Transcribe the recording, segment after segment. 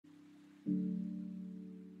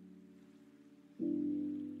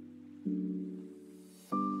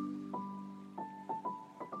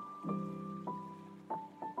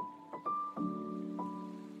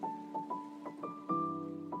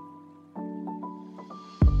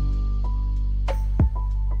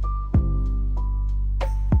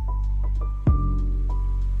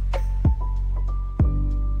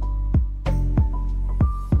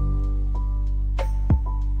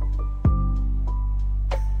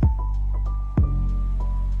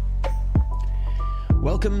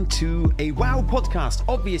welcome to a WoW podcast,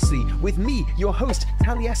 obviously, with me, your host,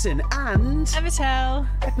 Taliesin, and... Evitel.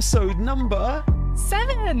 Episode number...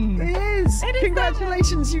 7. It is!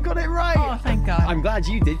 Congratulations, you got it right! Oh, thank God. I'm glad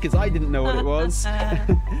you did, because I didn't know what it was.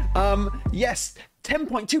 Yes,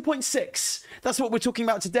 10.2.6. That's what we're talking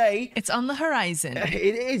about today. It's on the horizon. It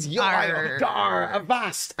is.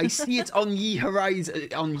 Avast. I see it on ye horizon.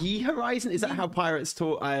 On ye horizon? Is that how pirates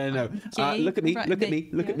talk? I don't know. Look at me. Look at me.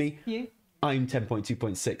 Look at me. You? I'm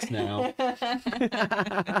 10.2.6 now.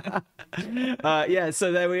 Yeah,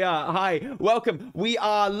 so there we are. Hi, welcome. We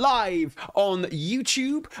are live on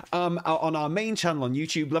YouTube, on our main channel on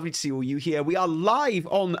YouTube. Lovely to see all you here. We are live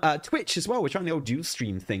on Twitch as well. We're trying the old dual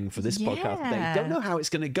stream thing for this podcast today. Don't know how it's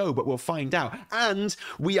going to go, but we'll find out. And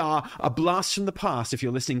we are a blast from the past if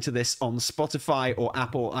you're listening to this on Spotify or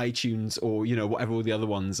Apple iTunes or, you know, whatever all the other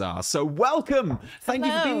ones are. So welcome. Thank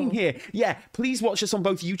you for being here. Yeah, please watch us on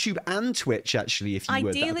both YouTube and Twitch. Actually, if you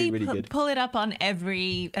would, that'd be really good. Pull it up on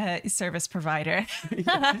every service provider.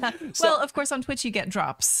 Well, of course, on Twitch you get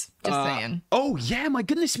drops. Just saying. Oh yeah, my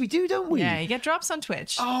goodness, we do, don't we? Yeah, you get drops on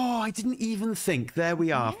Twitch. Oh, I didn't even think. There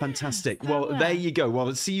we are. Fantastic. Well, there you go.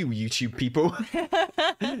 Well, see you, YouTube people.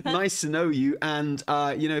 Nice to know you. And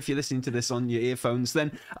you know, if you're listening to this on your earphones,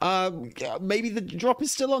 then maybe the drop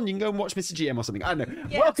is still on. You can go and watch Mr. GM or something. I don't know.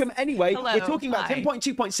 Yes. Welcome. Anyway, hello. We're talking about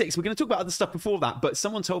 10.2.6. We're going to talk about other stuff before that, but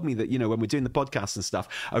someone told me that, you know, when we're doing the podcast and stuff,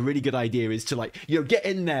 a really good idea is to, like, you know, get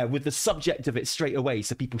in there with the subject of it straight away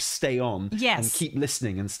so people stay on and keep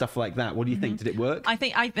listening and stuff like that. What do you think? Did it work? I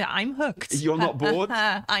think I'm hooked. You're not bored?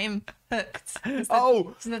 I am hooked.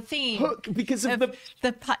 It's the theme. Hook because of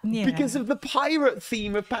because of the pirate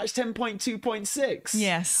theme of patch 10.2.6.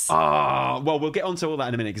 Yes. Well, we'll get onto all that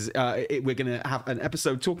in a minute because we're going to have an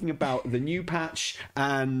episode talking about the new patch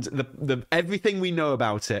and the everything we know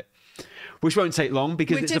about it. Which won't take long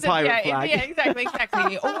because it's a pirate flag. Yeah,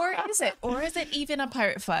 exactly. Or is it even a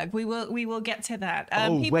pirate flag? We will get to that.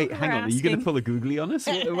 Wait, hang on. Are you going to pull a googly on us?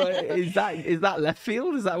 Is that left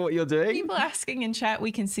field? Is that what you're doing? People asking in chat.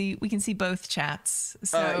 We can see both chats.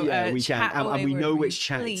 So yeah, we can, and we know which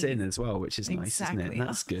chat it's in as well, which is nice, isn't it?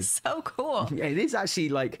 That's good. So cool. Yeah, it is actually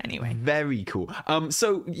very cool.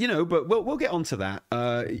 So you know, but we'll get onto that.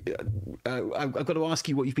 I've got to ask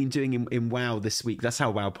you what you've been doing in WoW this week. That's how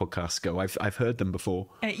WoW podcasts go. I've heard them before.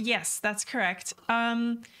 Yes, that's correct.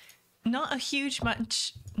 Not a huge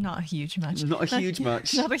much. Not a huge amount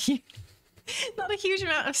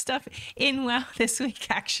of stuff in WoW this week,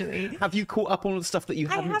 actually. Have you caught up on all the stuff that you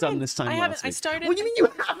haven't done this time last week? I started. What do you mean you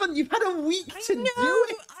haven't? You've had a week to do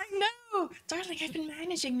it. I know. Darling, I've been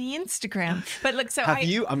managing the Instagram. But look, so I'm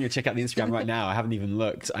going to check out the Instagram right now. I haven't even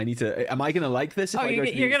looked. I need to... Am I going to like this if I go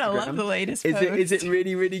to the you're going to Instagram? love the latest post. Is it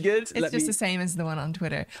really, really good? It's just the same as the one on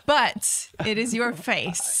Twitter. But it is your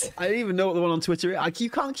face. I don't even know what the one on Twitter is. You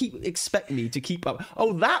can't expect me to keep up.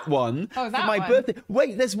 Oh, that one? Oh, that for my birthday.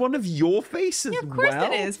 Wait, there's one of your faces as well? Of course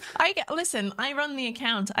it is. Listen, I run the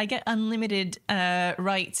account. I get unlimited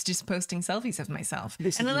rights just posting selfies of myself.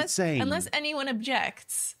 This is insane. Unless anyone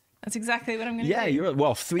objects... That's exactly what I'm going to do. Yeah,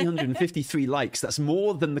 you're 353 likes. That's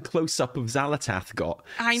more than the close-up of Xalatath got.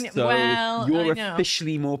 You're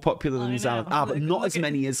officially more popular than Xalatath. But not as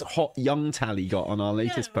many as Hot Young Tally got on our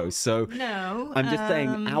latest post. So I'm just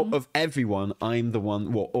saying, out of everyone, I'm the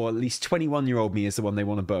one, or at least 21-year-old me is the one they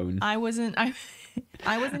want to bone. I wasn't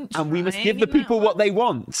and we must give the people what they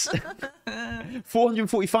want.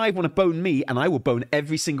 445 want to bone me, and I will bone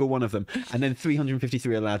every single one of them. And then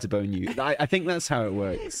 353 are allowed to bone you. I think that's how it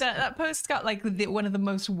works. That post got like one of the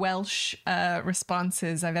most Welsh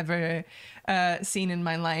responses I've ever seen in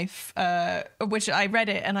my life, which I read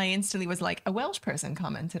it and I instantly was like, a Welsh person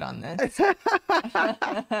commented on this.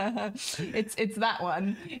 It's that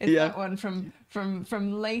one. That one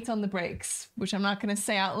from late on the breaks, which I'm not going to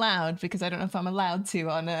say out loud because I don't know if I'm allowed to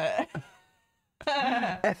on a...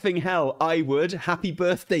 Effing hell, I would. Happy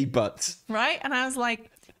birthday, butt. Right? And I was like,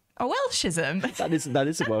 a Welshism. That is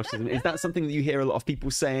a Welshism. Is that something that you hear a lot of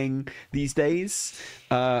people saying these days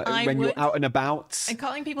when you're out and about? And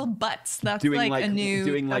calling people butts. That's a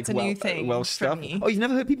new thing. Welsh stuff. Me. Oh, you've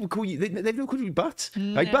never heard people call you? They've never called you butt.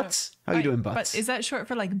 No. Hey, butts. How are you doing, butts? But is that short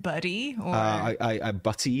for like buddy or?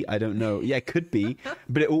 Butty. I don't know. Yeah, it could be.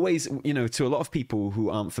 But it always, you know, to a lot of people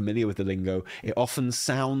who aren't familiar with the lingo, it often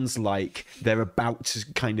sounds like they're about to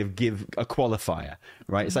kind of give a qualifier,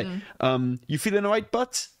 right? It's like, you feeling all right,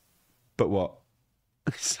 butt? But what?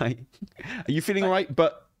 It's like, are you feeling all right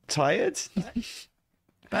but tired?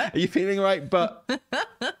 Are you feeling all right but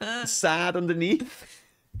sad underneath?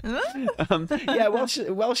 Yeah,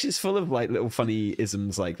 Welsh is full of like little funny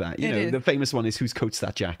isms like that. You know, the famous one is "Whose coat's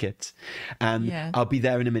that jacket?" And I'll be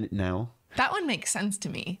there in a minute now. That one makes sense to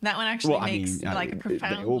me. That one actually makes like a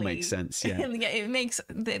profoundly... They all make sense, yeah.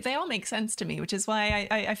 They all make sense to me, which is why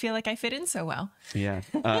I feel like I fit in so well. Yeah.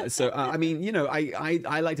 I mean, you know,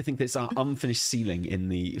 I like to think that it's our unfinished ceiling in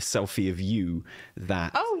the selfie of you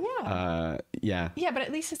that... Oh, yeah. Yeah. Yeah, but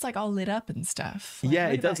at least it's like all lit up and stuff. Like, yeah,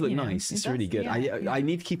 it does look nice. It's really good. I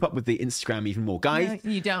need to keep up with the Instagram even more. Guys,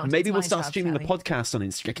 no, you don't. Maybe we'll start streaming the podcast on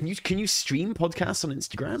Instagram. Can you stream podcasts on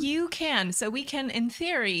Instagram? You can. So we can, in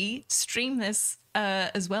theory, stream this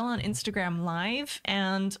as well on Instagram Live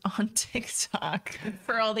and on TikTok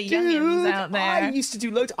for all the youngins out there. I used to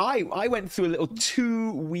do loads. I went through a little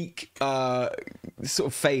 2-week sort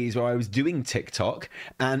of phase where I was doing TikTok,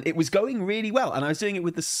 and it was going really well. And I was doing it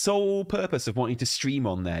with the sole purpose of wanting to stream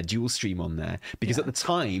on there, dual stream on there, because at the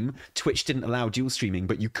time Twitch didn't allow dual streaming,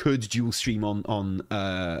 but you could dual stream on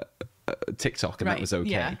TikTok, and that was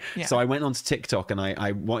okay. Yeah. So I went onto TikTok, and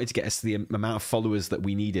I wanted to get us the amount of followers that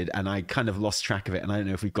we needed, and I kind of lost track of it, and I don't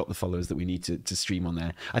know if we've got the followers that we need to stream on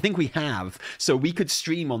there. I think we have, so we could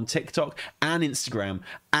stream on TikTok and Instagram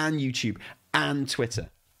and YouTube and Twitter.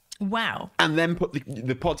 Wow. And then put the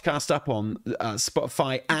podcast up on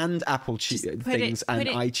Spotify and Apple things and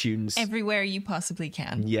iTunes. Everywhere you possibly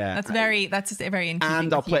can. Yeah. That's very in keeping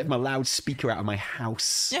And I'll play it with from a loudspeaker out of my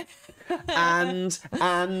house. and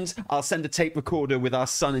I'll send a tape recorder with our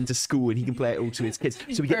son into school, and he can play it all to his kids.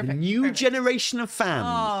 So we get a new generation of fans.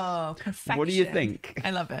 Oh, perfection. What do you think?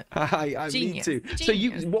 I love it. Me too.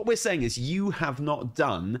 Genius. So what we're saying is you have not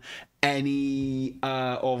done any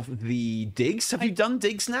of the digs. Have you done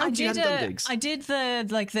digs now? You haven't done digs? I did the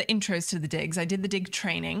intros to the digs. I did the dig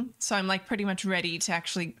training, so I'm like pretty much ready to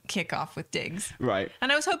actually kick off with digs. Right.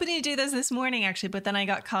 And I was hoping to do this morning actually, but then I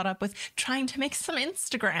got caught up with trying to make some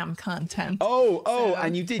Instagram content.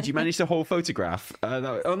 And you did. You managed a whole photograph.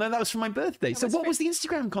 That was for my birthday. So what was the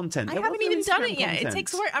Instagram content? I haven't even done it yet. It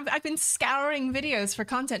takes work. I've been scouring videos for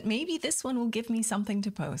content. Maybe this one will give me something to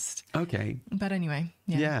post. Okay. But anyway.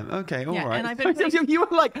 Yeah. Okay. All right. And I've been you were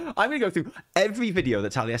like, I'm going to go through every video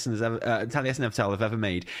that Taliesin have ever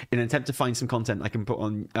made in an attempt to find some content I can put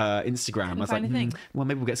on Instagram. I was like, well,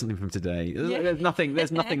 maybe we'll get something from today. There's nothing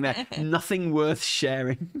there. Nothing worth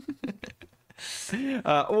sharing.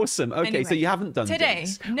 Awesome. Okay, anyway, so you haven't done today.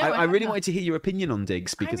 digs. No, I really wanted to hear your opinion on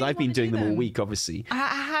digs because I've been doing them all week, obviously.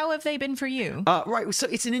 How have they been for you? Right, so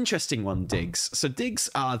it's an interesting one, digs. So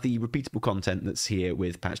digs are the repeatable content that's here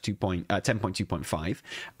with patch 10.2.5,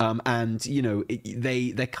 and you know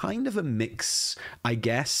they're kind of a mix, I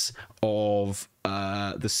guess, of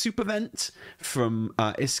the super event from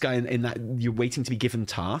Iskai in that you're waiting to be given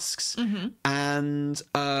tasks, and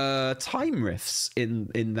time rifts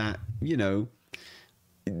in that, you know,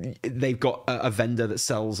 they've got a vendor that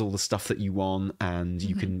sells all the stuff that you want, and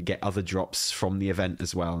you can get other drops from the event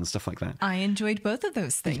as well and stuff like that. I enjoyed both of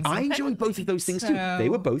those things. I enjoyed both of those things too. They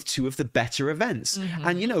were both two of the better events.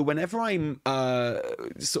 And you know, whenever I'm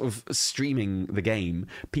sort of streaming the game,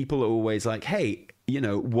 people are always like, hey, you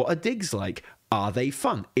know, what are digs like? Are they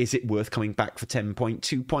fun? Is it worth coming back for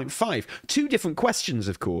 10.2.5? Two different questions,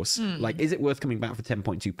 of course. Like, is it worth coming back for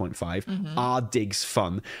 10.2.5? Are digs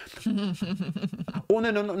fun? Oh, no,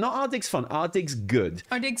 not are digs fun. Are digs good?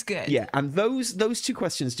 Are digs good? Yeah, and those two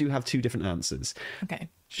questions do have two different answers. Okay.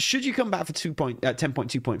 Should you come back for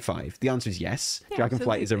 10.2.5? The answer is yes. Yeah,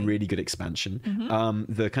 Dragonflight is a really good expansion.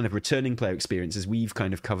 The kind of returning player experiences we've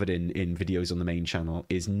kind of covered in videos on the main channel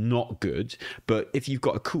is not good. But if you've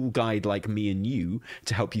got a cool guide like me and you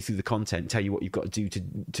to help you through the content, tell you what you've got to do to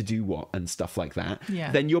do what and stuff like that,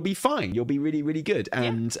 then you'll be fine. You'll be really, really good.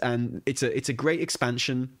 And it's a great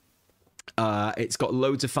expansion. It's got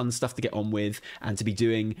loads of fun stuff to get on with and to be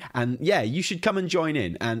doing, and yeah, you should come and join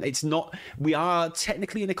in. And it's not, we are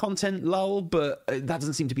technically in a content lull, but that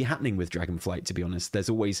doesn't seem to be happening with Dragonflight, to be honest. There's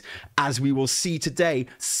always, as we will see today,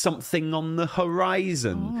 something on the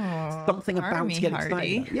horizon, something about to get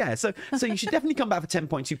excited. Yeah, so you should definitely come back for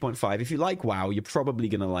 10.2.5. If you like WoW, you're probably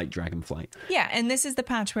gonna like Dragonflight. Yeah, and this is the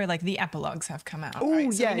patch where like the epilogues have come out. Oh,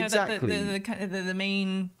 right? So yeah, we know exactly. That the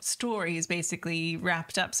main story is basically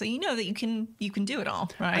wrapped up, so you know that you can do it all,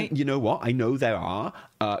 right? And you know what? I know there are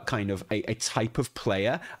kind of a type of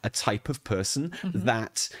player, a type of person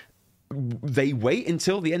that they wait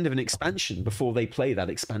until the end of an expansion before they play that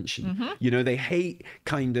expansion. You know, they hate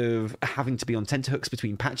kind of having to be on tenterhooks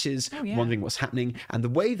between patches, wondering what's happening. And the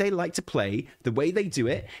way they like to play, the way they do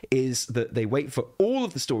it is that they wait for all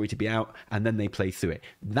of the story to be out and then they play through it.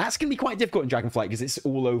 That's going to be quite difficult in Dragonflight because it's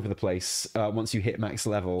all over the place once you hit max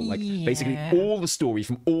level. Like basically all the story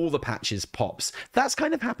from all the patches pops. That's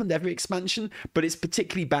kind of happened every expansion, but it's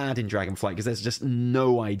particularly bad in Dragonflight because there's just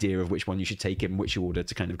no idea of which one you should take in which order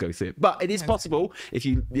to kind of go through it. But it is possible if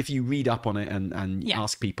you read up on it and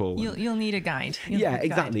ask people. You'll need a guide.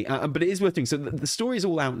 Exactly. But it is worth doing. So the story is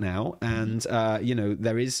all out now, and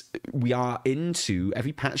we are into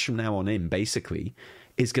every patch from now on in. Basically,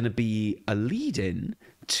 is going to be a lead-in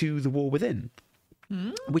to the War Within.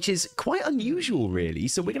 Which is quite unusual, really.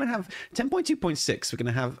 So we're going to have 10.2.6, we're going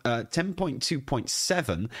to have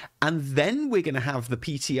 10.2.7, and then we're going to have the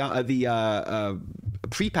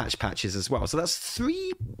pre-patch patches as well. So that's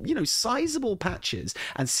 3, sizable patches.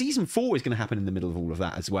 And Season 4 is going to happen in the middle of all of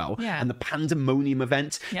that as well. Yeah. And the Pandemonium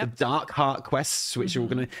event, the Dark Heart quests, which are all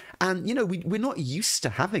going to... And, we're not used to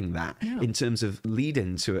having that in terms of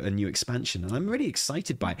lead-in to a new expansion. And I'm really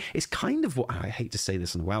excited by it. It's kind of what... I hate to say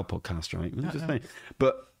this on the WoW podcast, right?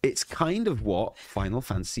 But it's kind of what Final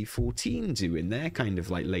Fantasy XIV do in their kind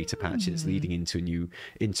of like later patches leading into a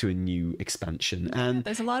new expansion. And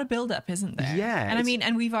there's a lot of build up, isn't there? Yeah. And I mean,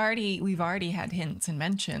 and we've already had hints and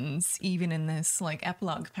mentions even in this like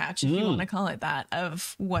epilogue patch, if you want to call it that,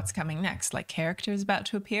 of what's coming next, like characters about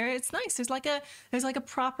to appear. It's nice. There's like a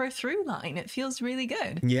proper through line. It feels really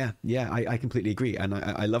good. Yeah, I completely agree. And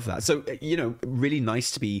I love that. So, really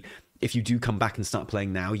nice to be... If you do come back and start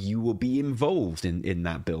playing now, you will be involved in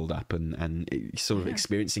that build-up and sort of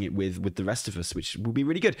experiencing it with the rest of us, which will be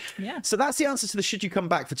really good. Yeah. So that's the answer to the should you come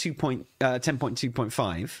back for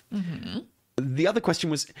 10.2.5. The other question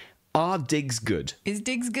was, are digs good? Is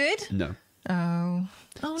digs good? No. Oh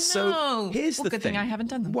no! So here's the good thing. thing I haven't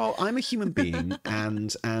done them. Well, I'm a human being,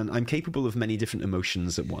 and I'm capable of many different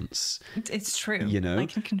emotions at once. It's true. I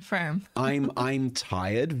can confirm. I'm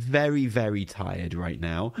tired, very, very tired right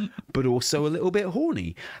now, but also a little bit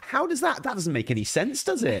horny. How does that? That doesn't make any sense,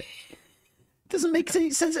 does it? Doesn't make any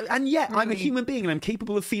sense. And yet, really? I'm a human being, and I'm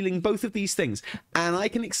capable of feeling both of these things. And I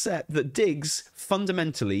can accept that digs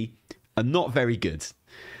fundamentally are not very good.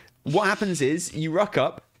 What happens is you rock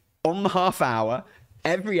up on the half hour,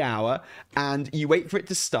 every hour, and you wait for it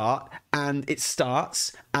to start, and it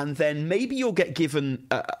starts, and then maybe you'll get given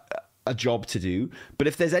a job to do, but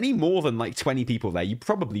if there's any more than like 20 people there, you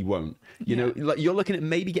probably won't. Like you're looking at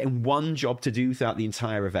maybe getting one job to do throughout the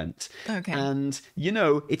entire event. Okay. And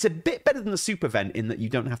it's a bit better than the super event in that you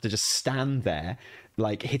don't have to just stand there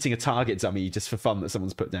like hitting a target dummy just for fun that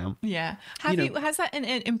someone's put down. Yeah. Has that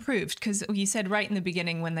improved? Because you said right in the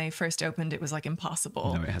beginning when they first opened, it was like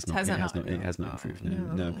impossible. No, it has not. It has not improved.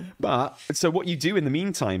 No. No. But so what you do in the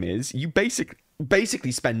meantime is you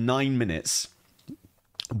basically spend 9 minutes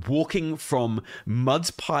walking from mud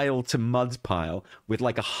pile to mud pile with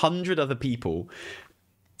like 100 other people.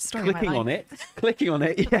 Clicking on it.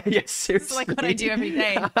 Yeah, seriously. It's like what I do every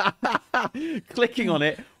day. Clicking on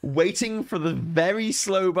it, waiting for the very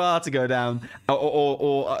slow bar to go down,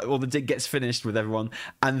 or the dig gets finished with everyone,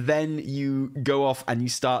 and then you go off and you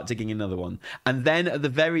start digging another one. And then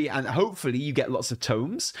and hopefully you get lots of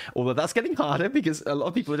tomes, although that's getting harder because a lot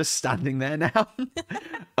of people are just standing there now.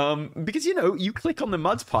 Because, you click on the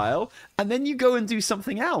mud pile and then you go and do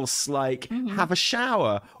something else, like have a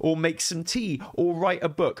shower or make some tea or write a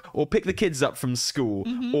book or pick the kids up from school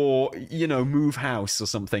or, move house or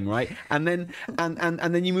something, right? And then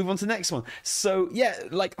and then you move on to the next one. So, yeah,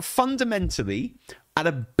 like fundamentally, at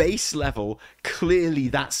a base level, clearly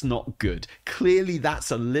that's not good. Clearly that's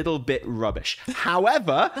a little bit rubbish.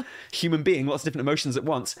 However, human being, lots of different emotions at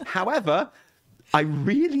once. However, I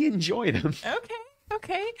really enjoy them.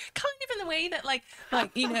 Okay. Kind of in the way that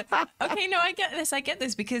okay, no, I get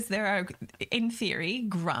this because there are, in theory,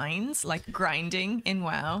 grinds, like grinding in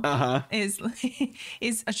WoW is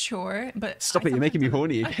a chore, but stop it, you're making me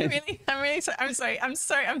horny again. I'm really sorry. I'm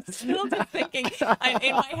sorry. I'm still just thinking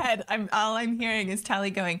in my head, all I'm hearing is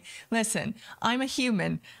Tally going, listen, I'm a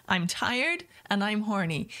human, I'm tired, and I'm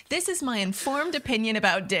horny. This is my informed opinion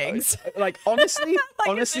about digs. Like, honestly,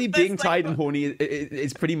 being tired and horny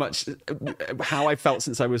is pretty much how I felt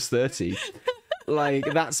since I was 30. Like,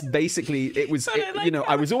 that's basically it was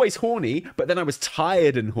I was always horny, but then I was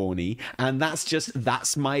tired and horny, and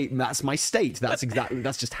that's my state.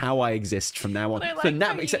 That's just how I exist from now on. So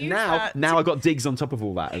now I got digs on top of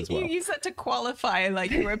all that as well. You use that to qualify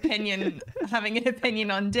like your opinion, having an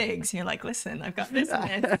opinion on digs. You're like, listen, I've got this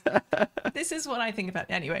and this. This is what I think about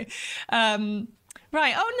anyway.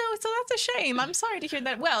 Right. Oh no. So that's a shame. I'm sorry to hear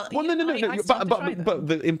that. Well, no. But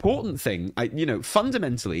the important thing,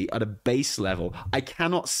 fundamentally at a base level, I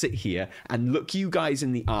cannot sit here and look you guys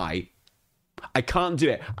in the eye. I can't do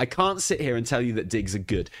it. I can't sit here and tell you that digs are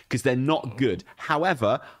good because they're not good.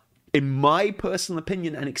 However, in my personal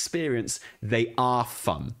opinion and experience, they are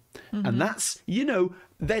fun. And that's,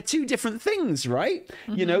 they're two different things, right?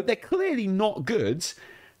 They're clearly not good.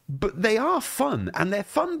 But they are fun, and they're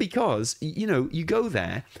fun because, you know, you go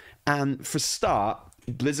there, and for a start,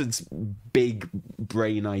 Blizzard's big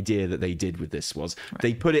brain idea that they did with this was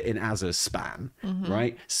they put it in Azerspan,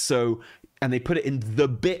 right? So, and they put it in the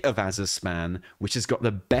bit of Azerspan which has got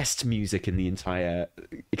the best music in the entire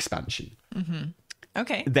expansion.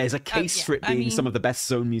 Okay. There's a case for it being some of the best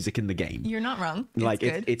zone music in the game. You're not wrong.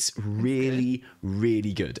 It's really,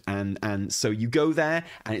 really good. And so you go there,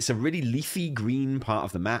 and it's a really leafy green part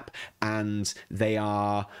of the map, and they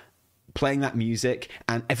are playing that music,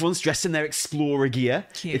 and everyone's dressed in their explorer gear.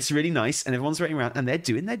 Cute. It's really nice, and everyone's running around, and they're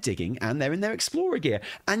doing their digging, and they're in their explorer gear.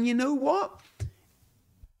 And you know what?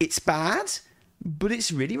 It's bad, but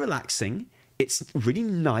it's really relaxing. It's really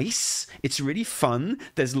nice. It's really fun.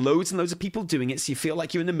 There's loads and loads of people doing it, so you feel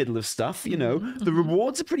like you're in the middle of stuff, you know. The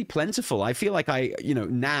rewards are pretty plentiful. I feel like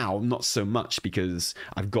now, not so much because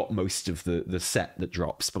I've got most of the set that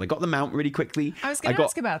drops, but I got the mount really quickly. I was going to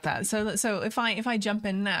ask about that. So if I jump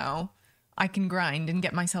in now, I can grind and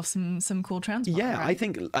get myself some cool transmog. Yeah, right? I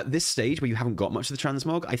think at this stage where you haven't got much of the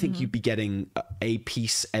transmog, I think you'd be getting a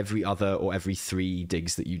piece every other or every 3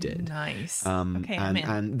 digs that you did. Nice. Okay,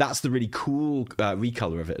 and that's the really cool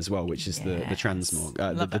recolor of it as well, which is the transmog,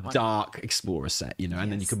 the dark explorer set, you know.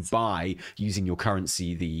 And then you can buy using your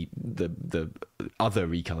currency the other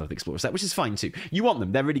recolor of the explorer set, which is fine too. You want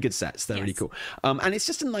them; they're really good sets. They're really cool, and it's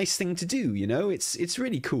just a nice thing to do. You know, it's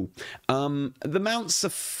really cool. The mounts are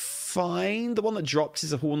fine. The one that drops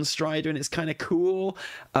is a Horn Strider, and it's kind of cool.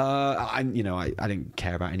 I don't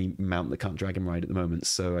care about any mount that can't dragon ride at the moment,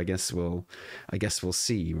 so I guess we'll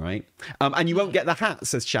see, right? And you won't get the hat,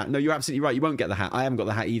 says chat. No, you're absolutely right. You won't get the hat. I haven't got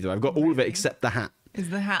the hat either. I've got all of it except the hat. Is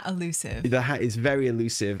the hat elusive? The hat is very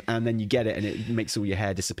elusive, and then you get it, and it makes all your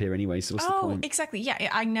hair disappear anyway. So what's the point? Oh, exactly. Yeah,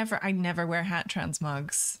 I never wear hat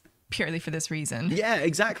transmogs. Purely for this reason. Yeah,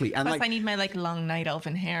 exactly. And plus, I need my long night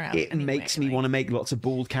elfin hair out. It makes me want to make lots of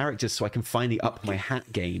bald characters so I can finally up my hat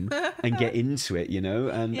game and get into it, you know,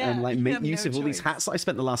 and make use of all these hats that I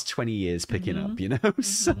spent the last 20 years picking up, you know.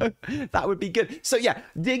 So that would be good. So yeah,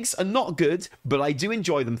 digs are not good, but I do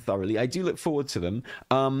enjoy them thoroughly. I do look forward to them.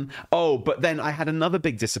 But then I had another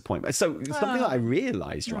big disappointment. So something that I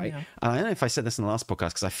realized, right? And I don't know if I said this in the last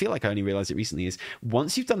podcast because I feel like I only realized it recently, is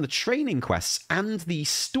once you've done the training quests and the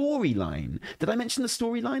storyline. Did I mention the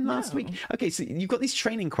storyline last week? Okay, so you've got these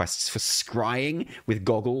training quests for scrying with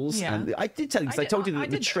goggles, and I did tell you because I told you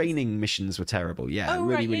that the training missions were terrible. Yeah,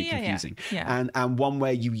 really confusing. Yeah. And one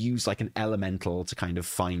where you use like an elemental to kind of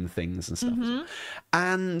find things and stuff.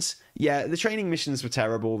 And yeah, the training missions were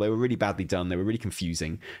terrible. They were really badly done. They were really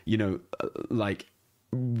confusing. You know, like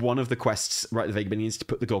one of the quests right at the very beginning is to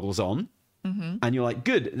put the goggles on. And you're like,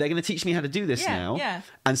 good, they're going to teach me how to do this now. Yeah.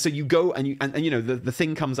 And so you go and you know, the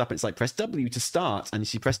thing comes up and it's like, press W to start.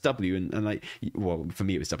 And you press W and like, well, for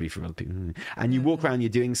me, it was W, for other people. And you walk around, you're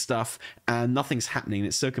doing stuff and nothing's happening. And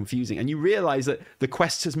it's so confusing. And you realize that the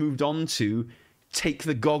quest has moved on to take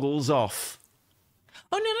the goggles off.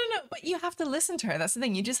 Oh, no. But you have to listen to her. That's the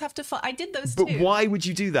thing. You just have to... I did those too. But why would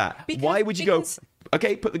you do that? Why would you go,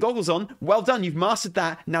 okay, put the goggles on. Well done. You've mastered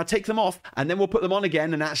that. Now take them off. And then we'll put them on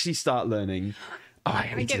again and actually start learning. Oh, I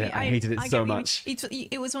hated it. I hated it so much.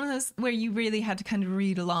 It was one of those where you really had to kind of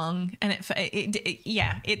read along, and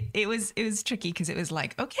it was tricky because it was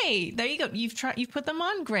like, okay, there you go. You've put them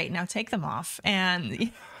on. Great. Now take them off.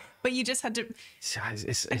 But you just had to...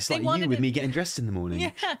 It's like you with me getting dressed in the morning.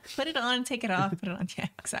 Yeah, put it on, take it off, put it on. Yeah,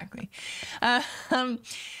 exactly. So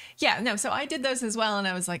I did those as well, and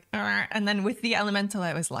I was like, and then with the elemental,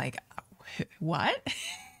 I was like, what?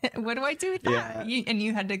 What do I do with that? Yeah. And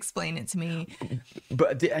you had to explain it to me.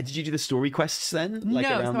 But did you do the story quests then? Like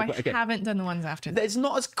no, I haven't done the ones after that. There's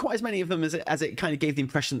not quite as many of them as it kind of gave the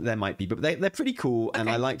impression that there might be, but they're pretty cool, and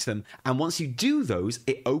I liked them. And once you do those,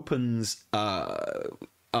 it opens...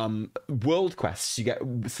 world quests. You get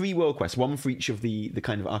 3 world quests, one for each of the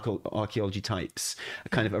kind of archaeology types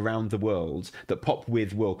kind of around the world that pop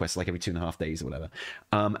with world quests like every 2.5 days or whatever,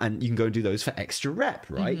 and you can go and do those for extra rep,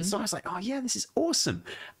 right? So I was like, oh yeah, this is awesome.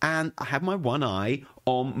 And I had my one eye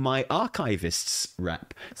on my archivist's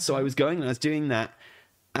rep, so I was going and I was doing that,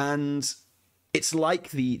 and it's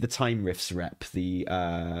like the Time Rifts rep, the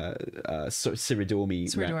sort of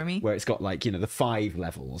Siridormi rep, where it's got like, you know, the 5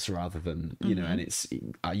 levels rather than, you know, and it's,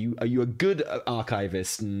 are you a good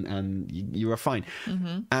archivist and you are fine.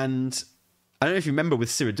 And I don't know if you remember with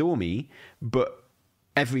Siridormi, but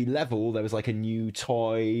every level there was like a new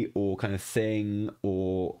toy or kind of thing,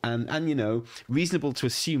 or and you know, reasonable to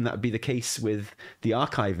assume that would be the case with the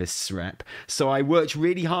archivist's rep. So I worked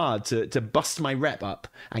really hard to bust my rep up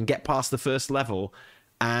and get past the first level,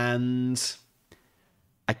 and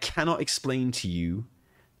I cannot explain to you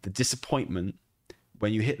the disappointment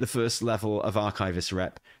when you hit the first level of Archivist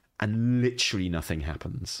Rep and literally nothing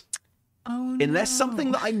happens. Oh, no. Unless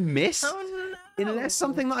something that I missed. Oh, no. Unless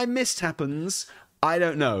something that I missed happens, I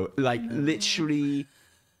don't know. Like, literally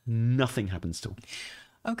nothing happens at all.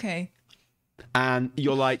 Okay. And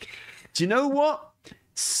you're like, do you know what?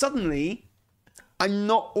 Suddenly, I'm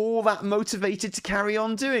not all that motivated to carry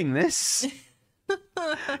on doing this.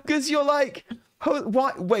 Because you're like, oh,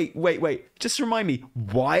 why? Wait. Just remind me,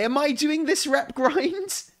 why am I doing this rep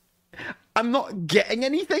grind? I'm not getting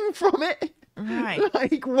anything from it. Right.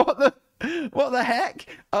 Like, what the heck?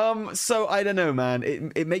 So I don't know, man.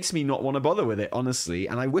 It makes me not want to bother with it, honestly.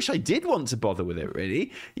 And I wish I did want to bother with it,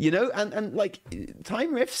 really. You know, and like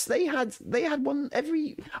Time Rifts, they had one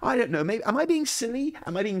every. I don't know. Maybe am I being silly?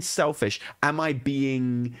 Am I being selfish? Am I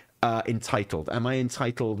being entitled? Am I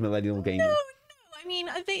entitled millennial gamer? No. I mean,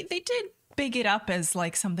 they did big it up as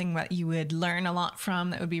like something that you would learn a lot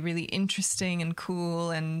from, that would be really interesting and cool.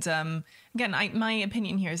 And again, my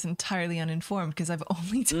opinion here is entirely uninformed because I've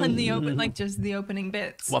only done the opening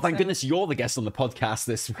bits. Well, thank goodness you're the guest on the podcast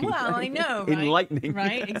this week. Well, I know, right? Enlightening,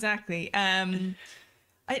 right? Exactly. And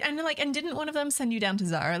didn't one of them send you down to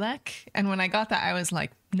Zaralek? And when I got that, I was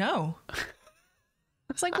like, no.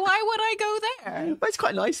 I was like, why would I go there? Well, it's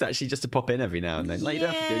quite nice actually, just to pop in every now and then. Like, you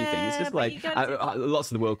don't have to do anything. It's just like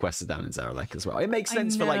lots of the world quests are down in Zaralek as well. It makes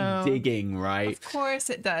sense for like digging, right? Of course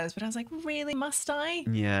it does. But I was like, really, must I?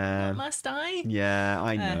 Yeah. Must I? Yeah,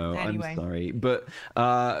 I know. Anyway. I'm sorry, but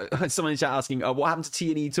someone in chat asking, what happened to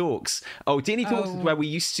T&E Talks? Oh, T&E Talks is where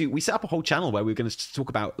we set up a whole channel where we were going to talk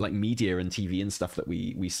about like media and TV and stuff that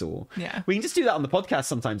we saw. Yeah. We can just do that on the podcast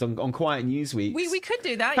sometimes on Quiet News Weeks. We could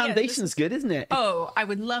do that. Foundation's good, isn't it? Oh, I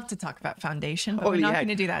would love to talk about Foundation, but we're not going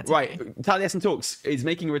to do that today. Right, Taliesin Talks is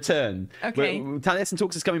making a return. Okay. Taliesin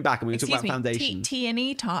Talks is coming back and we're going to talk about Foundation.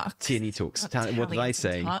 T&E Talks. T&E Talks. What did I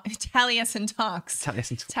say? Taliesin Talks.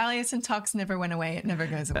 Taliesin Talks. Taliesin Talks never went away. It never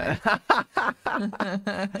goes away.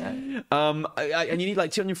 And you need like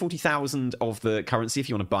 240,000 of the currency if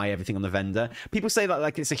you want to buy everything on the vendor. People say that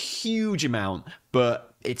like it's a huge amount, but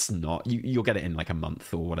it's not. You'll get it in like a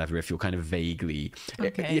month or whatever if you're kind of vaguely.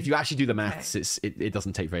 Okay. If you actually do the maths, it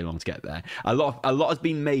doesn't take very long to get there. A lot has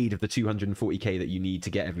been made of the 240k that you need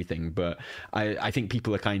to get everything, but I think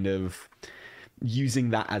people are kind of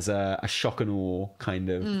using that as a shock and awe kind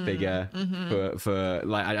of figure for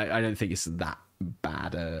like I don't think it's that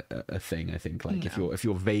bad a thing. I think like if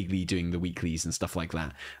you're vaguely doing the weeklies and stuff like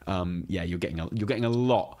that, you're getting a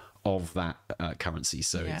lot of that currency,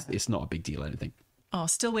 so it's not a big deal, I don't think. Oh,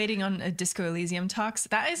 still waiting on a Disco Elysium talks.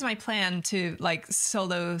 That is my plan to like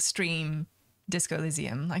solo stream Disco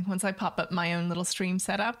Elysium. Like once I pop up my own little stream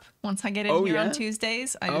setup, once I get in here on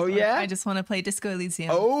Tuesdays, I just want to play Disco Elysium.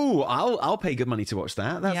 Oh, I'll pay good money to watch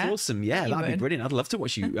that. That's awesome. Yeah, that'd be brilliant. I'd love to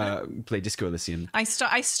watch you play Disco Elysium. I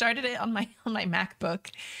started it on my MacBook,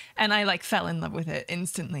 and I like fell in love with it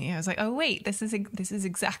instantly. I was like, oh wait, this is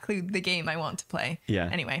exactly the game I want to play. Yeah.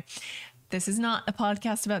 Anyway. This is not a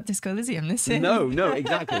podcast about Disco Elysium. This is no,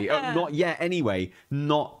 exactly. Not yet. Anyway,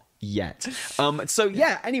 not yet. So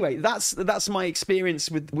yeah. Anyway, that's my experience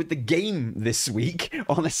with the game this week.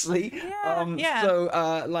 Honestly. Yeah. So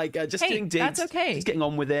just doing digs. That's okay. Just getting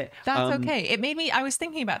on with it. That's okay. It made me. I was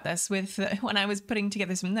thinking about this when I was putting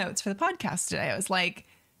together some notes for the podcast today. I was like,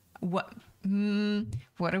 what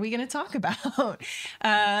are we going to talk about?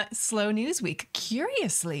 Slow news week.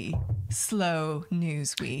 Curiously slow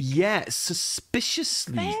news week. Yeah,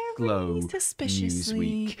 suspiciously slow news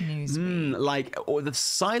week. The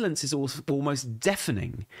silence is almost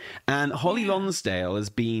deafening. And Holly Lonsdale has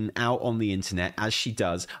been out on the internet, as she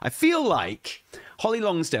does. I feel like Holly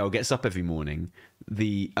Lonsdale gets up every morning,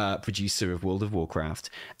 the producer of World of Warcraft,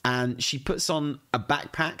 and she puts on a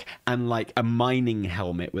backpack and like a mining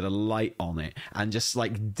helmet with a light on it and just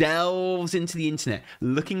like delves into the internet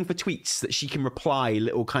looking for tweets that she can reply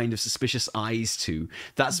little kind of suspicious eyes to.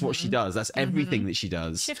 That's what she does. That's everything that she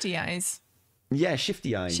does. Shifty eyes. Yeah,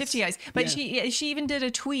 shifty eyes. Shifty eyes. But she even did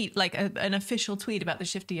a tweet, like an official tweet about the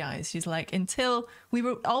shifty eyes. She's like, until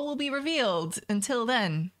all will be revealed, until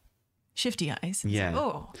then, shifty eyes. Yeah. Like,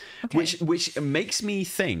 oh, okay. Which makes me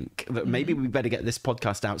think that maybe we better get this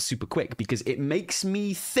podcast out super quick, because it makes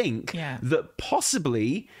me think that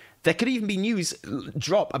possibly there could even be news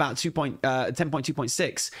drop about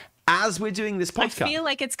 10.2.6 as we're doing this podcast. I feel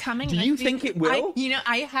like it's coming. Do you think it will?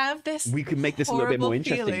 I have this. We could make this a little bit more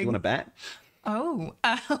interesting. Feeling. You want to bet? Oh,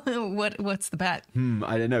 what's the bet?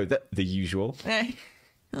 I don't know. The usual.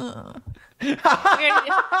 Oh.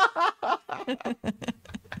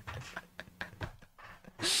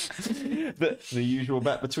 the usual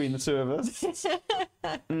bet between the two of us.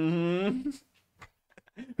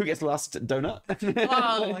 Who gets the last donut?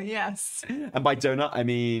 Oh, yes. And by donut, I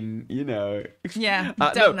mean, Yeah,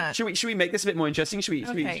 No, donut. should we make this a bit more interesting? Should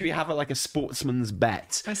we have a sportsman's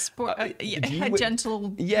bet? A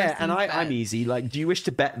gentle. Yeah, and bet. I'm easy. Like, do you wish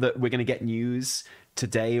to bet that we're going to get news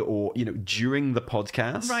today or during the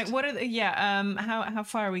podcast? Right. What are how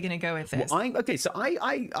far are we going to go with this? So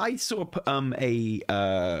I saw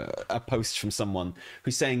a post from someone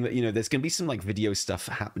who's saying that there's going to be some like video stuff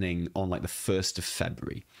happening on like the 1st of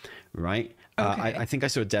February, right? Okay. I think I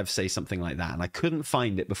saw a dev say something like that, and I couldn't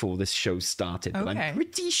find it before this show started, but Okay. I'm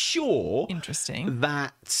pretty sure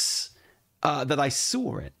that I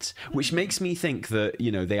saw it, which makes me think that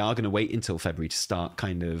they are going to wait until February to start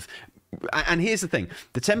kind of. And here's the thing: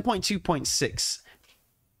 the 10.2.6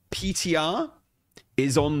 PTR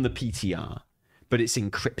is on the PTR, but it's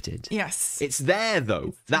encrypted. Yes, it's there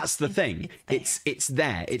though. That's the thing. It's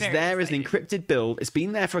there. It's there as an encrypted build. It's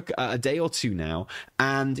been there for a day or two now,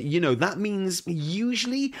 and that means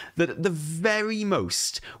usually that at the very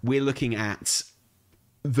most we're looking at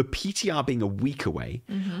the PTR being a week away,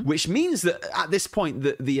 which means that at this point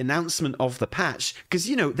the announcement of the patch, because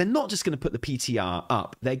they're not just going to put the PTR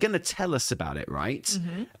up, they're going to tell us about it, right?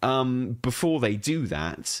 Before they do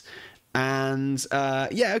that. And so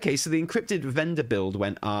the encrypted vendor build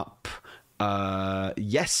went up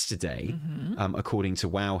yesterday, according to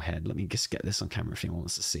Wowhead. Let me just get this on camera if anyone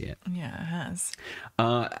wants to see it. Yeah, it has.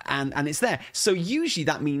 And it's there. So usually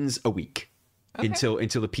that means a week until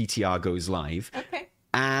the PTR goes live. Okay.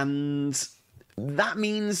 And that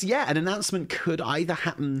means, an announcement could either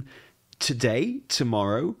happen today,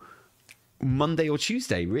 tomorrow, Monday or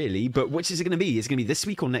Tuesday, really. But which is it going to be? Is it going to be this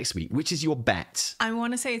week or next week? Which is your bet? I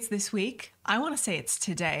want to say it's this week. I want to say it's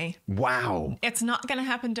today. Wow. It's not going to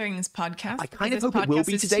happen during this podcast. I kind of hope it will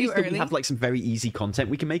be today, so we have like some very easy content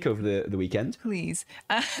we can make over the weekend. Please.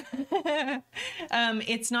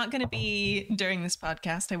 It's not going to be during this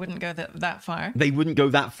podcast. I wouldn't go that far. They wouldn't go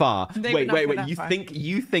that far. Wait.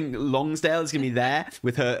 You think Longsdale is going to be there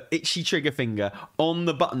with her itchy trigger finger on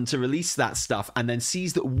the button to release that stuff, and then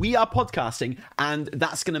sees that we are podcasting, and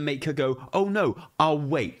that's going to make her go, "Oh no, I'll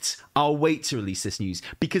wait to release this news."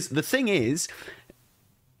 Because the thing is,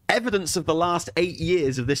 evidence of the last 8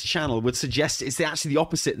 years of this channel would suggest it's actually the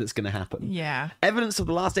opposite that's going to happen. Yeah. Evidence of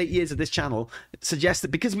the last 8 years of this channel suggests that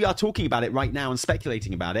because we are talking about it right now and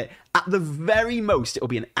speculating about it, at the very most, it'll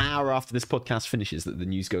be an hour after this podcast finishes that the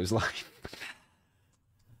news goes live.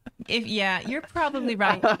 You're probably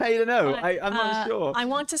right. I don't know. I'm not sure. I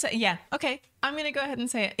want to say, okay. I'm gonna go ahead and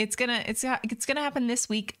say it. It's gonna happen this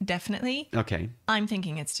week, definitely. Okay. I'm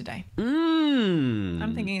thinking it's today.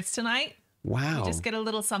 I'm thinking it's tonight. Wow. You just get a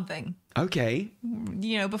little something. Okay.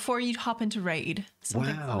 Before you hop into raid,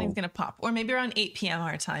 something's gonna pop, or maybe around 8 p.m.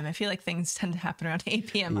 our time. I feel like things tend to happen around 8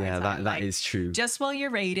 p.m. our time. Yeah, that is true. Just while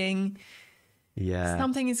you're raiding. Yeah.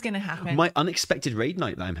 Something is gonna happen. My unexpected raid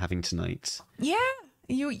night that I'm having tonight. Yeah.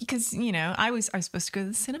 Because I was supposed to go to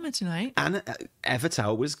the cinema tonight. And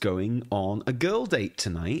Evertal was going on a girl date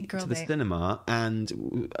tonight to the cinema,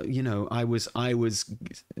 and I was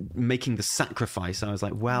making the sacrifice. I was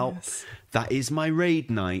like, well, that is my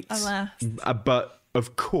raid night. Alas. But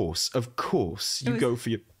of course, you go for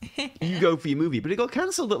your movie, but it got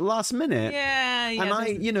cancelled at the last minute. Yeah. And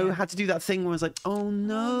I had to do that thing where I was like, oh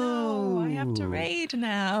no, I have to raid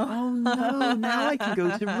now. Oh no, now I can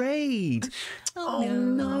go to raid. Oh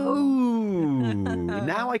no.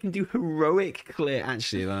 Now I can do heroic clear.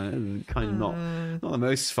 Actually, kind of not the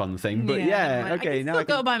most fun thing, but okay. Now I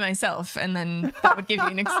can go by myself, and then that would give you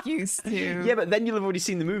an excuse to. Yeah, but then you'll have already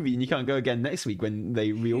seen the movie, and you can't go again next week when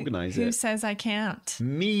they reorganize it. Who says I can't?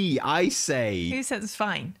 Me, I say. Who says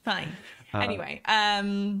fine? Anyway,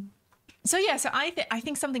 so I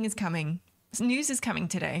think something is coming. News is coming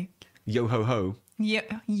today. Yo ho ho.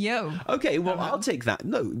 Yo. Okay, well, I'll take that.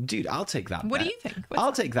 No, dude, I'll take that. What do you think?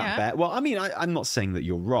 I'll take that bet. Well, I mean, I'm not saying that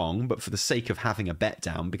you're wrong, but for the sake of having a bet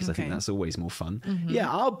down, because I think that's always more fun. Yeah,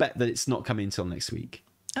 I'll bet that it's not coming until next week.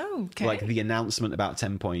 Oh, okay. Like the announcement about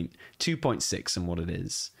 10.2.6 and what it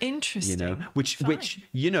is. Interesting. Which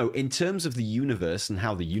in terms of the universe and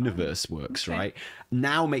how the universe works, right,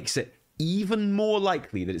 now makes it even more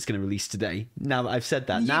likely that it's going to release today. Now that I've said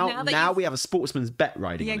that, now we have a sportsman's bet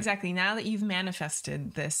riding. Yeah, exactly. Now that you've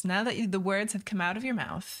manifested this, now that the words have come out of your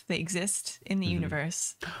mouth, they exist in the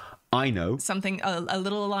universe. I know something. A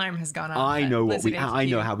little alarm has gone off. I know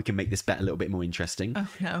how we can make this bet a little bit more interesting. Oh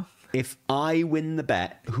no. If I win the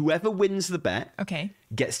bet, whoever wins the bet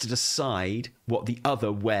gets to decide what the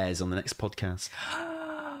other wears on the next podcast.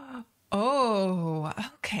 Oh,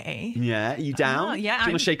 okay. Yeah, you down? Yeah. Do you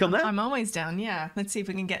want to shake on that? I'm always down. Yeah. Let's see if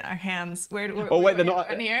we can get our hands. Where they're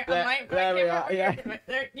not. in here. There we are. Yeah.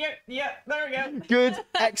 Yeah. There we go. Good.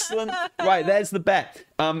 Excellent. Right. There's the bet.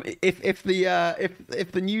 If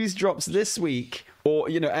the news drops this week, or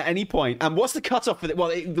at any point, and what's the cutoff for it? Well,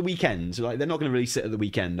 the weekend. Like they're not going to release it at the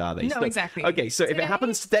weekend, are they? No, exactly. Okay, so if it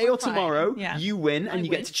happens today or tomorrow, you win, and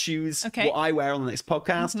you get to choose what I wear on the next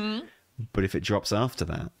podcast. Mm-hmm. But if it drops after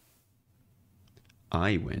that,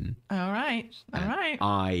 I win. All right.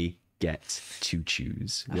 I get to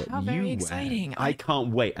choose what How very you exciting. wear. I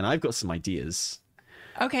can't wait, and I've got some ideas.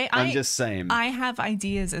 Okay, I'm just saying. I have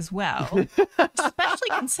ideas as well, especially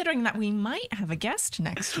considering that we might have a guest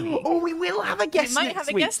next week. Oh, we will have a guest. We might have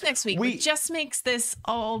a guest next week. Which just makes this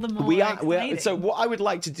all the more exciting. So what I would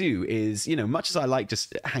like to do is, much as I like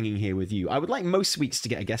just hanging here with you, I would like most weeks to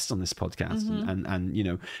get a guest on this podcast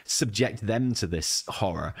and subject them to this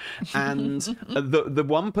horror. And the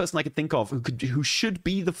one person I could think of who should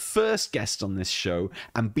be the first guest on this show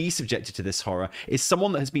and be subjected to this horror is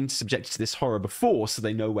someone that has been subjected to this horror before, so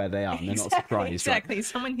they know where they are and they're not surprised. Exactly. Right?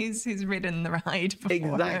 Someone who's ridden the ride before.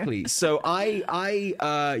 Exactly. So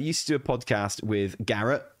I used to do a podcast with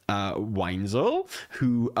Garrett Weinzel,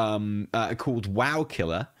 who called Wow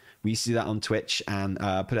Killer. We used to do that on Twitch and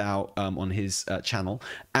put it out on his channel.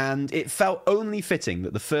 And it felt only fitting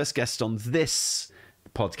that the first guest on this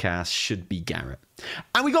podcast should be Garrett.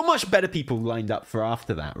 And we got much better people lined up for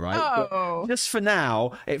after that, right? Oh. But just for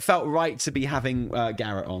now, it felt right to be having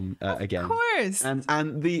Garrett on again. Of course.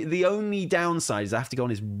 And the only downside is I have to go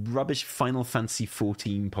on his rubbish Final Fantasy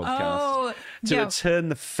 14 podcast to return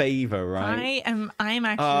the favor, right? I'm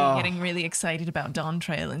actually getting really excited about Dawn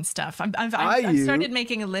Trail and stuff. I've started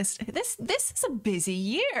making a list. This is a busy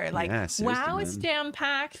year. Like, WoW is jam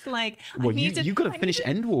packed. Like, you got to finish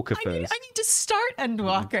Endwalker first. I need to start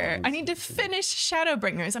Endwalker. I need to finish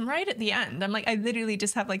Shadowbringers. I'm right at the end. I'm like, I literally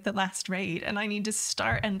just have like the last raid and I need to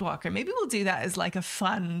start Endwalker. Maybe we'll do that as like a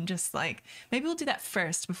fun, just like, maybe we'll do that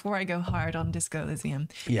first before I go hard on Disco Elysium.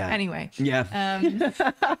 Yeah. Anyway. Yeah.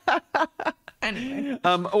 Anyway.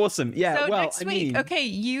 Awesome. Yeah. So well, next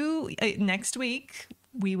week, next week,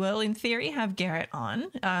 we will, in theory, have Garrett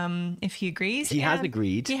on, if he agrees. He has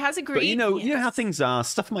agreed. He has agreed. But you know how things are.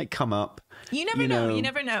 Stuff might come up. You never know. You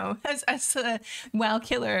never know. As WoW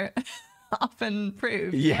Killer often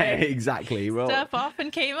proved. Yeah, right? Exactly. Well, stuff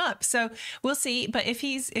often came up, so we'll see. But if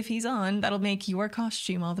he's on, that'll make your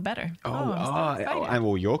costume all the better.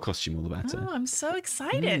 And your costume all the better. Oh, I'm so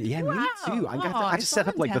excited. Yeah, wow. me too. I just set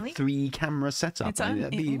up like the 3-camera setup.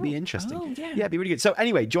 It'd be interesting. Oh, yeah. It'd be really good. So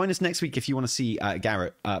anyway, join us next week if you want to see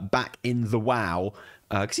Garrett back in the WoW.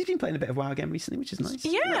 Because he's been playing a bit of WoW again recently, which is nice.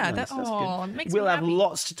 Yeah, that's good. Makes we'll me have happy.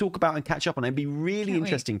 lots to talk about and catch up on. It'd be really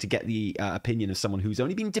interesting to get the opinion of someone who's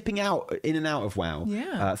only been dipping in and out of WoW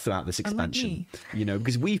throughout this expansion.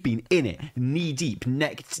 Because we've been in it, knee deep,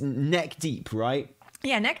 neck deep, right?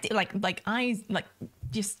 Yeah, neck deep, like eyes, like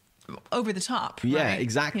just over the top. Yeah, right?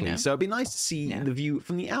 exactly. So it'd be nice to see the view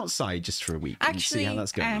from the outside just for a week and see how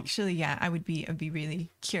that's going. Actually, yeah, I'd be really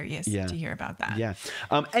curious to hear about that. Yeah.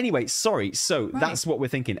 Anyway, sorry. So that's what we're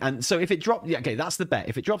thinking. And so if it drops, that's the bet.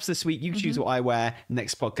 If it drops this week, you choose what I wear.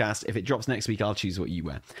 Next podcast. If it drops next week, I'll choose what you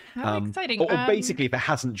wear. How exciting! Or basically, if it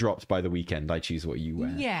hasn't dropped by the weekend, I choose what you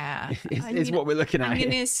wear. Yeah, is what we're looking at. I'm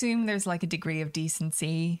going to assume there's like a degree of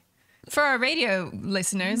decency. For our radio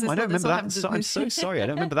listeners, I don't remember that. I'm so sorry. I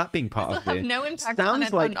don't remember that being part of it. No impact on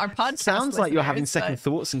our podcast. Sounds like you're having second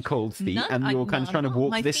thoughts and cold feet, and you're kind of trying to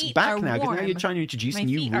walk this back now. Because now you're trying to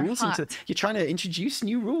introduce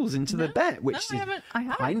new rules into the bet, which is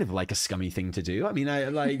kind of like a scummy thing to do. I mean,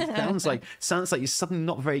 sounds like you're suddenly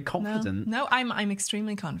not very confident. No, I'm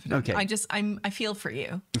extremely confident. Okay. I feel for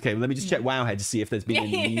you. Okay, well, let me just check Wowhead to see if there's been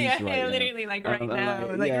any news right now. Literally, like right now,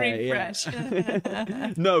 refresh.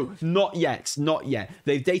 No. Not yet.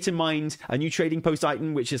 They've data mined a new trading post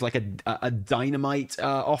item, which is like a dynamite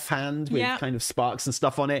offhand with kind of sparks and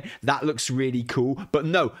stuff on it. That looks really cool. But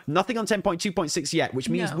no, nothing on 10.2.6 yet, which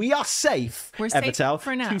means we are safe, We're Evertel, safe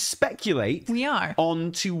for now. to speculate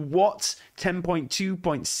on to what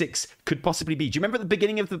 10.2.6 could possibly be. Do you remember at the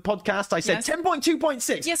beginning of the podcast I said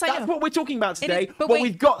 10.2.6? Yes, I know. That's what we're talking about today. But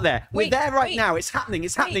we've got there. We're there right now. It's happening.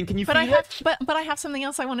 Can you feel it? But I have something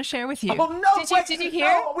else I want to share with you. Oh no! Did you hear?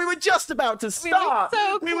 No, we were just about to start.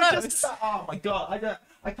 We were so close. Oh my god!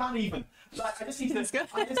 I can't even. Like, I just need to go.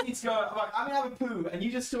 I'm gonna have a poo, and you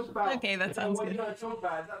just talk about. Okay, that sounds what good. you gotta talk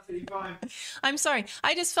about. It's absolutely fine. I'm sorry.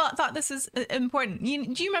 I just thought this is important.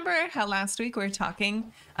 Do you remember how last week we were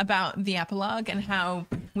talking about the epilogue and how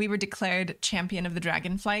we were declared champion of the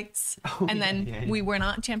Dragonflights, and then we were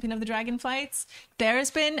not champion of the Dragonflights? There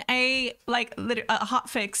has been a hot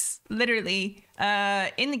fix, literally,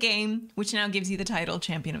 in the game, which now gives you the title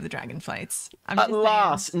champion of the Dragonflights. At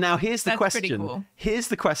last. Now here's the question. Pretty cool. Here's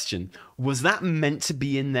the question. Was that meant to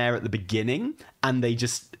be in there at the beginning and they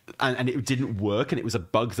just and it didn't work and it was a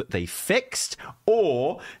bug that they fixed?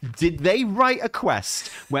 Or did they write a quest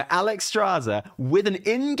where Alex Straza, with an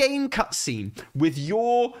in-game cutscene with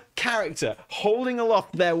your character holding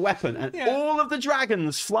aloft their weapon and all of the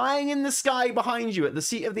dragons flying in the sky behind you at the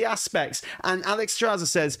seat of the aspects, and Alex Straza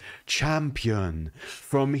says, "Champion,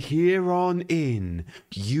 from here on in,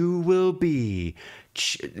 you will be..."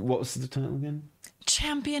 What was the title again?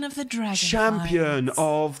 Champion of the Dragonflight. Champion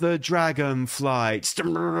of the Dragonflight.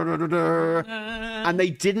 And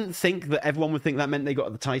they didn't think that everyone would think that meant they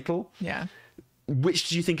got the title. Yeah. Which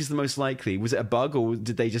do you think is the most likely? Was it a bug, or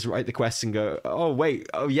did they just write the quest and go, "Oh, wait,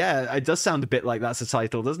 oh yeah, it does sound a bit like that's a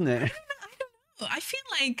title, doesn't it?" I don't know. I feel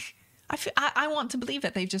like... I want to believe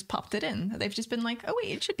that they've just popped it in. That they've just been like, oh,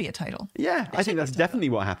 wait, it should be a title. Yeah, I think that's definitely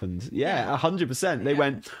what happened. Yeah, 100%. They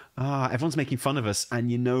went, everyone's making fun of us.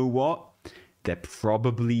 And you know what? They're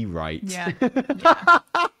probably right. Yeah.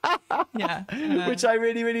 Which I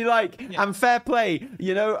really, really like. Yeah. And fair play,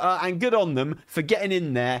 and good on them for getting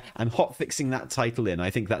in there and hot fixing that title in.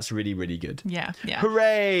 I think that's really, really good. Yeah.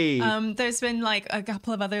 Hooray! There's been like a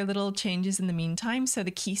couple of other little changes in the meantime. So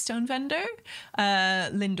the Keystone vendor,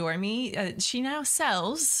 Lindormi, she now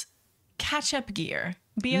sells catch-up gear.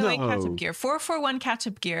 BOA catch-up gear, 441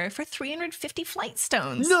 catch-up gear for 350 flight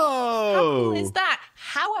stones. No! How cool is that?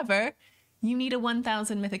 However, you need a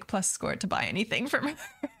 1,000 Mythic Plus score to buy anything from her.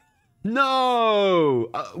 No!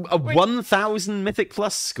 A 1,000 Mythic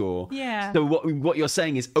Plus score? Yeah. So what you're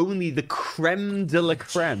saying is only the creme de la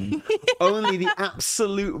creme, only the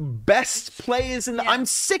absolute best players in the... I'm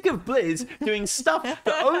sick of Blizz doing stuff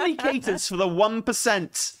that only caters for the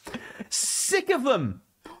 1%. Sick of them!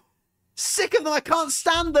 Sick of them! I can't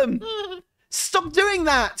stand them! Stop doing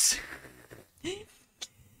that!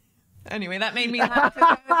 Anyway, that made me laugh.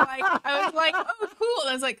 I was like, oh, cool.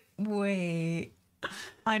 I was like, wait,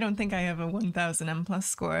 I don't think I have a 1,000 M plus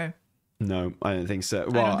score. No, I don't think so.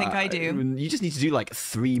 Well, I don't think I do. You just need to do like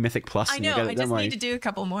 3 Mythic Plus. I know. I just need to do a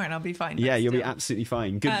couple more and I'll be fine. Yeah, you'll be absolutely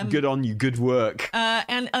fine. Good on you. Good work.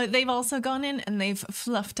 And they've also gone in and they've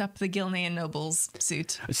fluffed up the Gilnean Nobles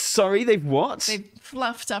suit. Sorry, they've what? They've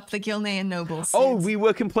fluffed up the Gilnean Nobles suit. Oh, we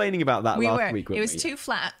were complaining about that last week. It was too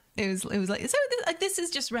flat. It was like, so this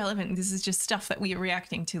is just relevant. This is just stuff that we were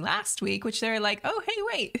reacting to last week, which they're like, oh, hey,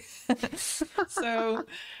 wait. So,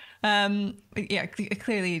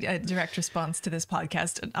 clearly a direct response to this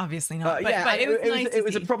podcast. Obviously not. But it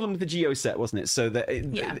was a problem with the Geo set, wasn't it? So that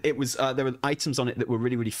it was there were items on it that were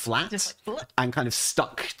really, really flat and kind of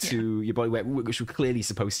stuck to your body weight, which were clearly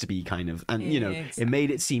supposed to be kind of, and it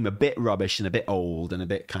made it seem a bit rubbish and a bit old and a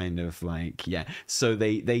bit kind of like So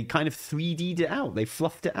they kind of 3D'd it out. They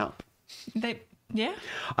fluffed it up.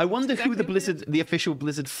 I wonder who the official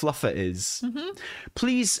Blizzard fluffer is. Mm-hmm.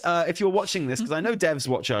 Please, if you're watching this, because I know devs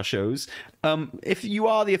watch our shows, if you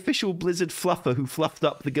are the official Blizzard fluffer who fluffed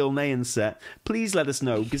up the Gilnean set, please let us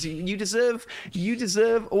know, because you deserve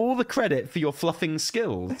all the credit for your fluffing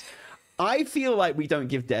skills. I feel like we don't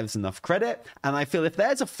give devs enough credit, and I feel if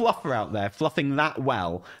there's a fluffer out there fluffing that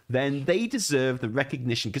well, then they deserve the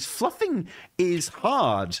recognition, because fluffing is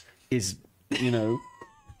hard,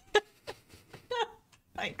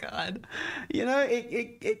 My God.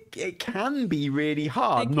 It can be really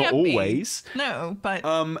hard. Not always. No, but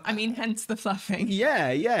hence the fluffing.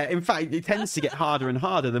 Yeah. In fact, it tends to get harder and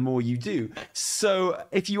harder the more you do. So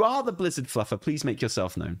if you are the Blizzard fluffer, please make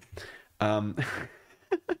yourself known.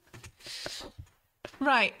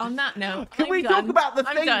 Right, on that note, Can we talk about the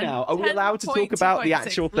thing now? Are we allowed to talk about the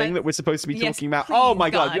actual thing that we're supposed to be talking about? Please, oh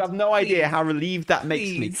my God, you have no idea how relieved that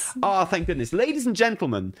makes me. Oh, thank goodness. Ladies and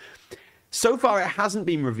gentlemen, so far it hasn't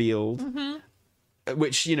been revealed,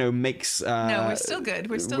 which, makes... no, we're still good.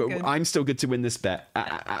 I'm still good to win this bet.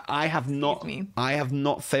 I have not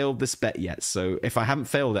failed this bet yet, so if I haven't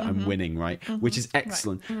failed it, I'm winning, right? Which is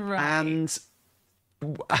excellent. Right. And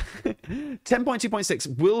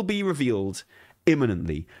 10.2.6 will be revealed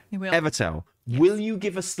imminently. It will. Evertel, will you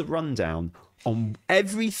give us the rundown on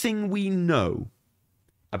everything we know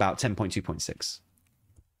about 10.2.6?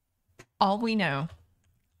 All we know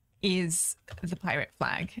is the pirate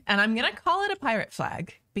flag. And I'm going to call it a pirate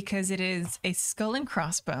flag because it is a skull and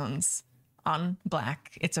crossbones on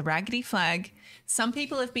black. It's a raggedy flag. Some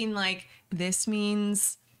people have been like, this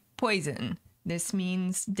means poison. This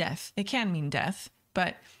means death. It can mean death,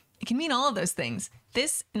 but it can mean all of those things.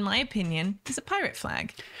 This, in my opinion, is a pirate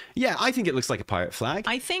flag. Yeah, I think it looks like a pirate flag.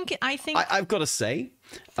 I've got to say,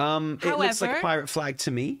 it looks like a pirate flag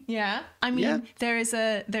to me. Yeah. I mean, there's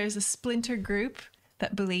a splinter group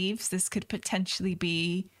that believes this could potentially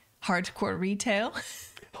be hardcore retail.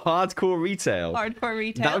 Hardcore retail. Hardcore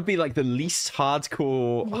retail. That would be like the least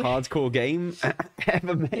hardcore game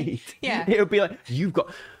ever made. Yeah. It would be like,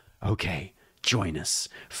 okay, join us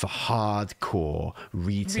for hardcore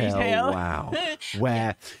retail. Wow.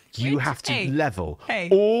 Where you have to level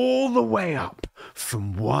all the way up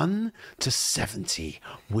from 1 to 70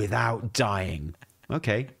 without dying.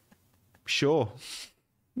 Okay, sure.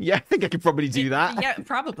 Yeah, I think I could probably do that. Yeah,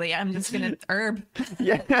 probably. I'm just gonna herb.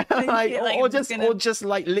 Yeah, or just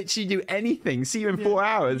like literally do anything. See you in 4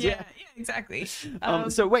 hours. Yeah, exactly.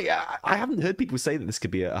 So wait, I haven't heard people say that this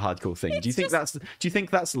could be a hardcore thing. Do you think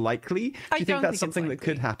that's likely? Do you think that's something that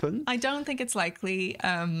could happen? I don't think it's likely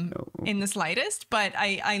in the slightest, but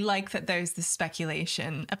I like that there's this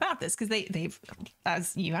speculation about this because they've,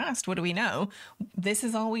 as you asked, what do we know? This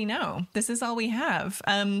is all we know. This is all we have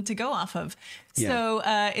to go off of. So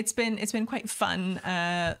it's been quite fun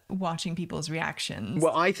watching people's reactions.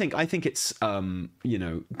 Well, I think it's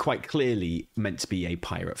quite clearly meant to be a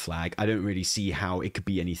pirate flag. I don't really see how it could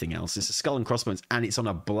be anything else. It's a skull and crossbones, and it's on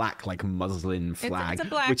a black like muslin flag, it's a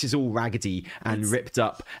black, which is all raggedy and ripped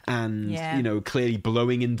up, and clearly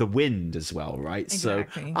blowing in the wind as well, right?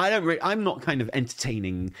 Exactly. So I'm not kind of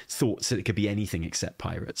entertaining thoughts that it could be anything except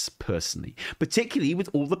pirates, personally. Particularly with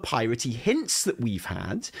all the piratey hints that we've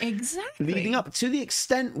had, leading up to the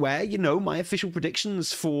extent where my official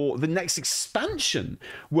predictions for the next expansion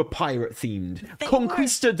were pirate themed,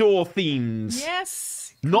 conquistador themed.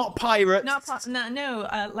 Yes. Not pirates.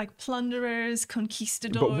 Like plunderers,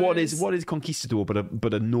 conquistadors. But what is conquistador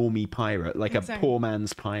but a normie pirate, like a poor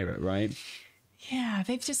man's pirate, right? Yeah,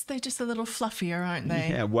 they're just a little fluffier, aren't they?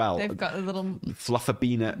 Yeah, well, they've got a little fluffer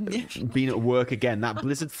been at work again. That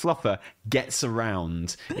Blizzard fluffer gets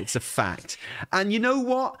around. It's a fact. And you know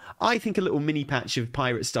what? I think a little mini patch of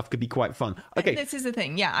pirate stuff could be quite fun. Okay, this is the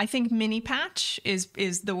thing. Yeah, I think mini patch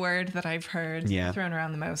is the word that I've heard thrown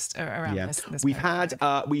around the most around this.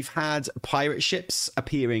 We've had pirate ships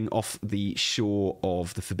appearing off the shore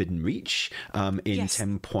of the Forbidden Reach in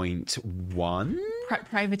 10.1.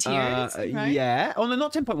 Privateers, right? Yeah. Oh no,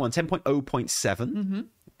 not 10.1,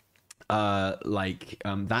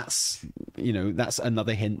 10.0.7. That's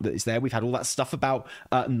another hint that is there. We've had all that stuff about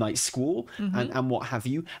Night School and what have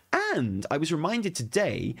you. And I was reminded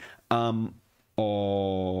today of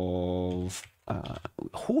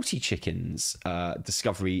Haughty Chicken's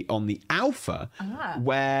discovery on the Alpha,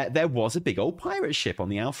 where there was a big old pirate ship on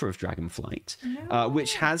the Alpha of Dragonflight,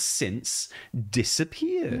 which has since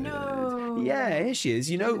disappeared. Yeah, here she is.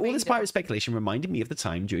 All this pirate speculation reminded me of the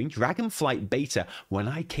time during Dragonflight beta when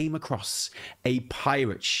I came across a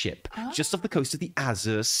pirate ship just off the coast of the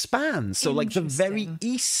Azure Span. So like the very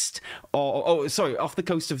east, off the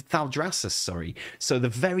coast of Thaldraszus, So the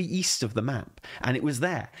very east of the map. And it was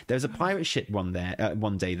there. There's a pirate ship one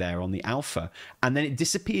day there on the Alpha, and then it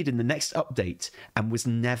disappeared in the next update and was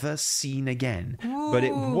never seen again. Ooh, but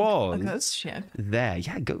it was a ghost ship there.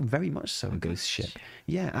 Yeah, very much so, a ghost ship.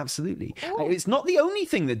 Yeah, absolutely. It's not the only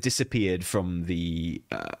thing that disappeared from the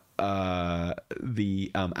Alpha,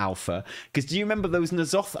 because do you remember those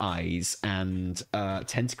Nazoth eyes and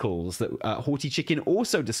tentacles that Haughty Chicken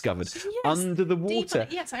also discovered under the water?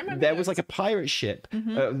 Yes, I remember. There was like a pirate ship,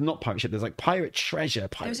 not pirate ship. There's like pirate treasure.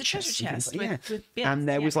 There was a treasure chest, with and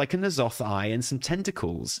there was like a Nazoth eye and some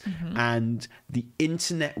tentacles, and the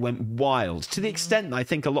internet went wild to the extent that I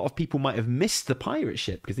think a lot of people might have missed the pirate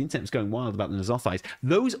ship because the internet was going wild about the Nazoth eyes.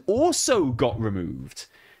 Those also got removed.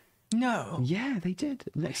 No. Yeah, they did.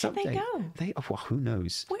 Next update. Where did they go? Who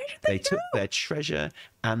knows? Where did they go? Took their treasure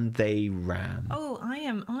and they ran. Oh, I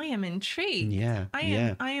am intrigued. Yeah.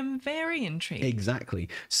 I am very intrigued. Exactly.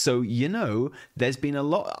 So, there's been a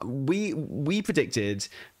lot. We predicted,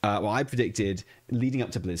 I predicted leading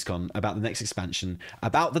up to BlizzCon about the next expansion,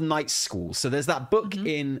 about the Night School. So there's that book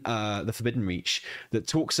in the Forbidden Reach that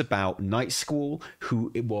talks about Night School,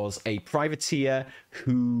 who it was a privateer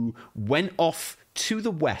who went off to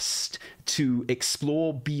the west to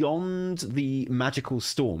explore beyond the magical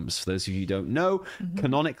storms. For those of you who don't know,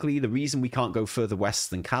 canonically, the reason we can't go further west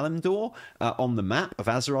than Kalimdor on the map of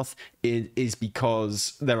Azeroth is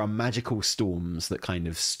because there are magical storms that kind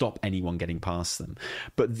of stop anyone getting past them.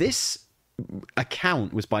 But this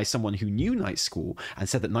account was by someone who knew Night School and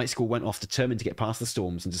said that Night School went off determined to get past the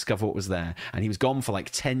storms and discover what was there. And he was gone for like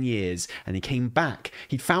 10 years and he came back.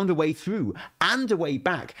 He'd found a way through and a way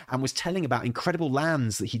back and was telling about incredible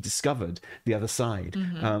lands that he discovered the other side,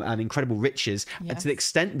 and incredible riches. And to the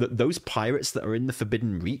extent that those pirates that are in the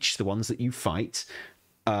Forbidden Reach, the ones that you fight,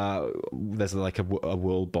 there's like a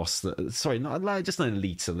world boss that, sorry, not just an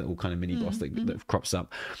elite, a little kind of mini boss that crops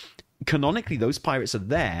up. Canonically, those pirates are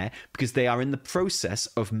there because they are in the process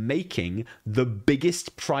of making the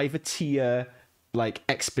biggest privateer like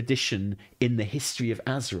expedition in the history of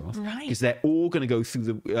Azeroth, right? Because they're all going to go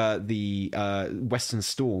through the Western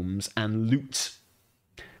Storms and loot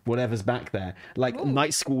whatever's back there. Like, ooh.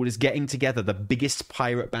 Night School is getting together the biggest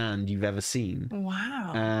pirate band you've ever seen.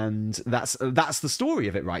 Wow. And that's the story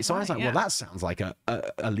of it, right? So I was like, well, that sounds like a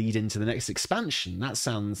lead into the next expansion. That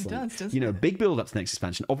sounds big build up to the next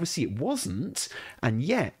expansion. Obviously it wasn't, and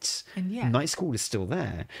yet Night School is still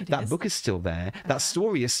there. That book is still there. That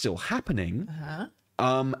story is still happening.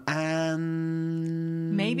 And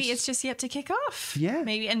maybe it's just yet to kick off. Yeah.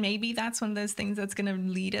 Maybe that's one of those things that's going to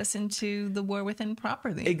lead us into the War Within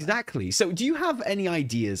properly. Exactly. So do you have any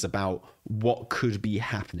ideas about what could be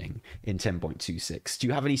happening in 10.26? Do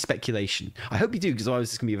you have any speculation? I hope you do, because otherwise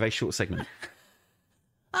it's going to be a very short segment.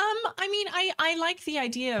 I mean, I like the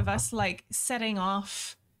idea of us like setting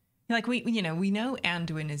off, like we know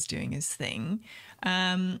Anduin is doing his thing.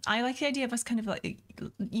 I like the idea of us kind of like,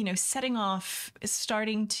 setting off,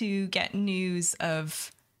 starting to get news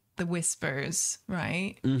of the Whispers,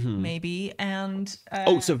 right? Maybe. And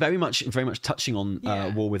so very much touching on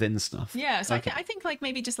War Within stuff. Yeah. So okay. I think like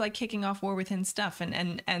maybe just like kicking off War Within stuff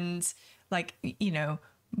and like,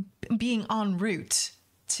 being en route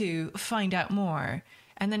to find out more.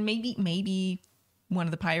 And then maybe one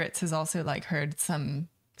of the pirates has also like heard something,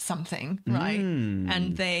 right?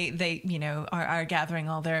 And they are gathering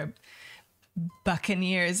all their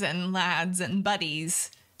buccaneers and lads and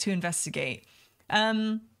buddies to investigate.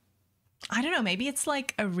 I don't know, maybe it's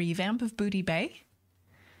like a revamp of Booty Bay.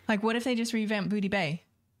 Like, what if they just revamp Booty Bay?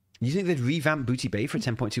 You think they'd revamp Booty Bay for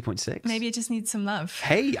 10.2.6? Maybe it just needs some love.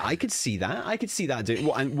 Hey, I could see that.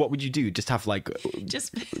 What would you do? Just have like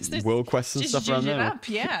world quests and stuff around there? Just zhuzh it up,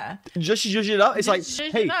 yeah. Just zhuzh it up? It's just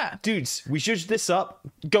like, hey, dudes, we zhuzhed this up.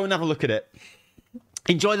 Go and have a look at it.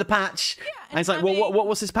 Enjoy the patch. Yeah, and it's like,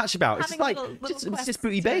 what's this patch about? It's just like, it's just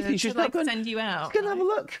Booty Bay. You should like send you out. Just go and have a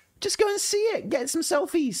look. Just go and see it. Get some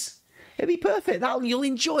selfies. It'd be perfect. You'll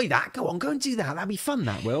enjoy that. Go and do that. That'd be fun.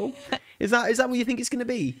 That will. Is that what you think it's going to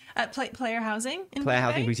be? Player housing in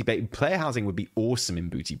Booty Bay. Player housing would be awesome in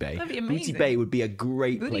Booty Bay. That'd be amazing. Booty Bay would be a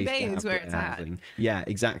great Booty place Bay to have is where it's housing. at. Yeah,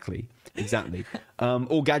 exactly.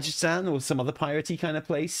 Or Gadgetan or some other piratey kind of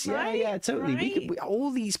place. Yeah, totally. Right. We could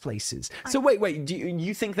all these places. So wait. Do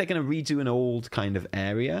you think they're going to redo an old kind of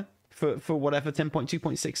area for whatever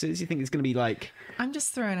 10.2.6 is? You think it's going to be like? I'm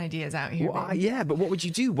just throwing ideas out here. Yeah, but what would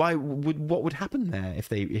you do? What would happen there if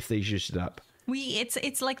they zhuzhed it up?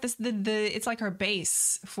 It's like this it's like our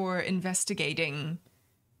base for investigating,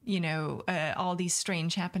 all these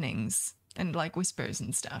strange happenings and like whispers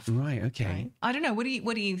and stuff. Right. Okay. Right? I don't know. What do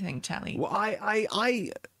you think, Charlie? Well, I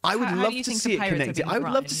would love to see it connected. I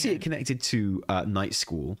would love to see it connected to Night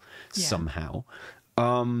School somehow,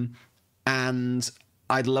 and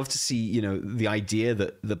I'd love to see, the idea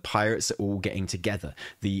that the pirates are all getting together.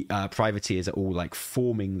 The privateers are all like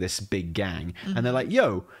forming this big gang. And they're like,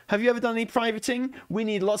 yo, have you ever done any privating? We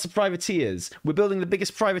need lots of privateers. We're building the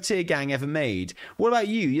biggest privateer gang ever made. What about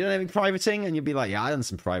you? You don't have any privating? And you'll be like, yeah, I done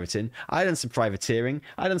some privating. I done some privateering.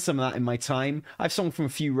 I done some of that in my time. I've swung from a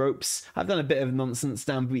few ropes. I've done a bit of nonsense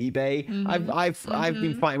down Booty Bay. I've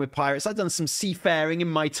been fighting with pirates. I've done some seafaring in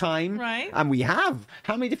my time. Right. And we have.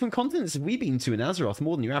 How many different continents have we been to in Azeroth?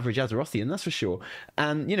 More than your average Azerothian, that's for sure.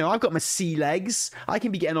 And I've got my sea legs. I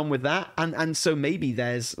can be getting on with that. And so maybe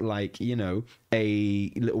there's like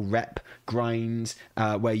a little rep grind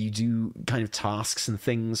where you do kind of tasks and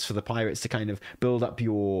things for the pirates to kind of build up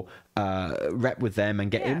your rep with them and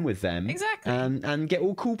get in with them. Exactly. And get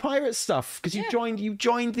all cool pirate stuff because you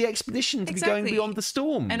joined the expedition to be going beyond the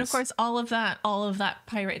storms. And of course all of that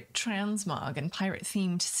pirate transmog and pirate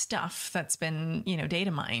themed stuff that's been data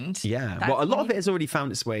mined. Yeah. Well, a lot of it has already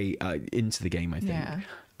found its way into the game, I think. Yeah.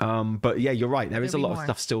 But yeah, you're right. There is a lot of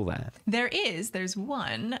stuff still there. There's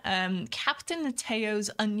one. Captain Teo's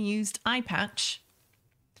unused eye patch.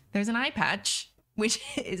 There's an eye patch which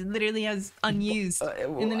is literally has unused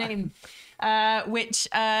in the name, which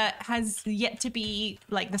has yet to be,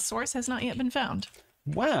 like, the source has not yet been found.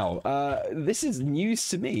 Wow. This is news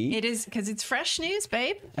to me. It is, because it's fresh news,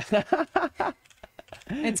 babe.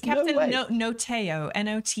 It's Captain Noteo,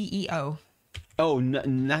 Noteo. Oh,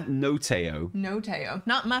 no Teo. No Teo.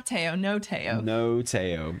 Not Mateo, no Teo. No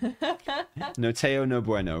Teo. No Teo, no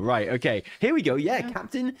bueno. Right, okay. Here we go. Yeah,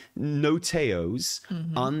 Captain No Teo's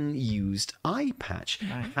unused eye patch.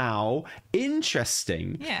 Right. How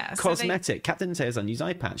interesting. Yeah. Cosmetic. Captain Teo's unused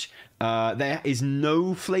eye patch. There is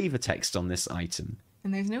no flavor text on this item.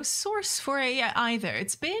 And there's no source for it yet either.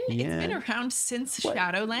 It's been around since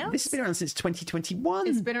Shadowlands. This has been around since 2021.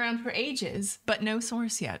 It's been around for ages, but no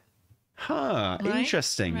source yet. Huh, Right?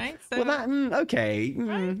 interesting. Right? So- Well, that, okay.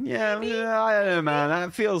 Right? Yeah, Maybe. I don't know, man.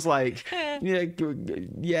 That feels like,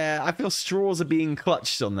 yeah, I feel straws are being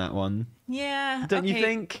clutched on that one. Yeah. Don't you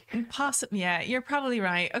think? Possibly. Yeah, you're probably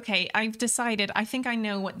right. Okay, I've decided. I think I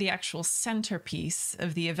know what the actual centerpiece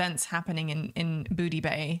of the events happening in Booty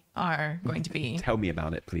Bay are going to be. Tell me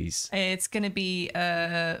about it, please. It's going to be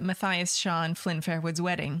Matthias Shaw and Flynn Fairwood's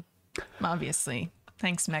wedding, obviously.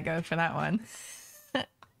 Thanks, Mego, for that one.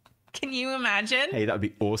 Can you imagine? Hey, that would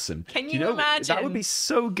be awesome. Can Do you know, imagine? That would be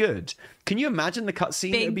so good. Can you imagine the cutscene?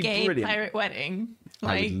 It Big would be gay brilliant. pirate wedding.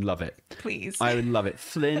 I would love it. Please. I would love it.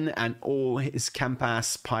 Flynn and all his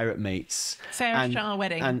Campass pirate mates. Fair Shaw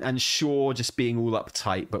wedding. And Shaw just being all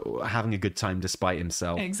uptight but having a good time despite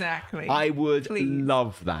himself. Exactly. I would Please.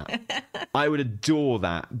 love that. I would adore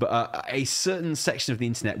that. But a certain section of the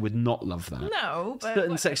internet would not love that. No, but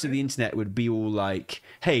certain section of the internet would be all like,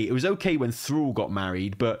 hey, it was okay when Thrall got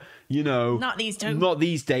married, but, you know... Not these days. Not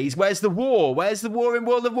these days. Where's the war? Where's the war in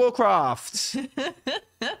World of Warcraft?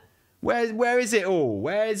 Where is it all?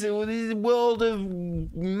 Where is it all? This world of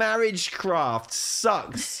marriage craft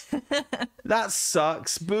sucks. That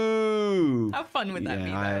sucks. Boo. How fun would that be,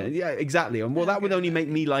 though? Yeah, exactly. And well, that would only make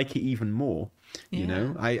me like it even more. You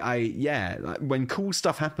know, like, when cool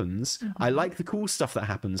stuff happens, I like the cool stuff that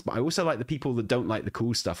happens, but I also like the people that don't like the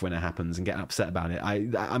cool stuff when it happens and get upset about it.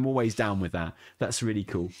 I'm always down with that. That's really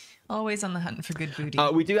cool. Always on the hunt for good booty.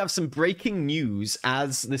 We do have some breaking news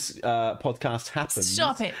as this podcast happens.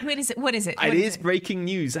 Stop it. What is it? What is it? It is breaking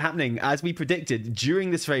news happening as we predicted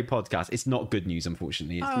during this very podcast. It's not good news,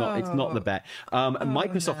 unfortunately. It's not the bet.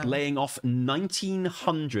 Microsoft laying off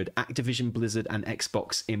 1,900 Activision Blizzard and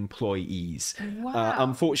Xbox employees. Wow.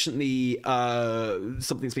 Unfortunately,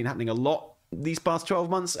 something's been happening a lot these past 12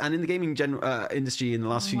 months and in the gaming industry in the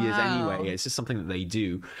last few years anyway. It's just something that they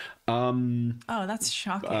do. That's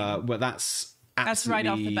shocking. Well, that's right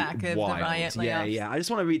off the back of wild. the riot layoffs. Yeah. I just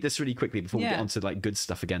want to read this really quickly before we get onto like good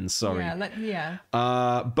stuff again. Sorry. But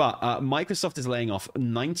Microsoft is laying off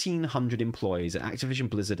 1,900 employees at Activision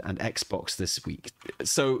Blizzard and Xbox this week.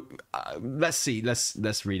 So let's see.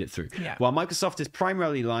 Let's read it through. Yeah. While Microsoft is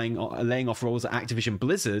primarily laying off roles at Activision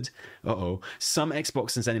Blizzard, some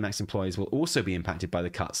Xbox and ZeniMax employees will also be impacted by the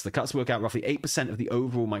cuts. The cuts work out roughly 8% of the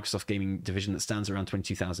overall Microsoft gaming division that stands around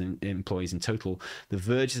 22,000 employees in total. The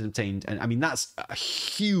Verge has obtained, and I mean that's a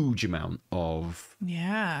huge amount of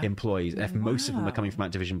employees. Most of them are coming from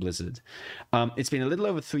Activision Blizzard. It's been a little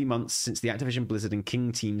over 3 months since the Activision Blizzard and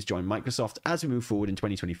King teams joined Microsoft. As we move forward in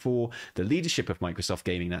 2024, the leadership of Microsoft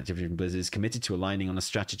Gaming and Activision Blizzard is committed to aligning on a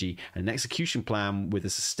strategy and an execution plan with a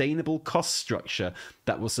sustainable cost structure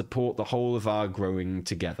that will support the whole of our growing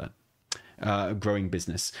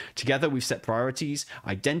business. Together, we've set priorities,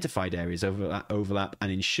 identified areas of overlap,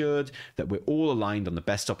 and ensured that we're all aligned on the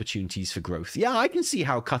best opportunities for growth. Yeah, I can see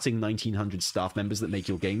how cutting 1,900 staff members that make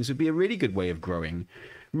your games would be a really good way of growing.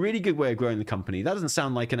 Really good way of growing the company. That doesn't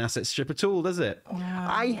sound like an asset strip at all, does it? Wow.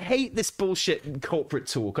 I hate this bullshit corporate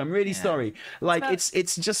talk. I'm really sorry. Like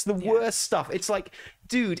it's just the worst stuff. It's like,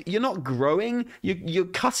 dude, you're not growing. You're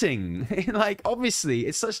cutting. Like obviously,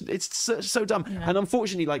 it's so dumb. Yeah. And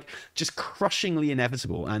unfortunately, like just crushingly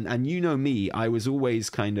inevitable. And you know me, I was always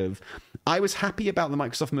I was happy about the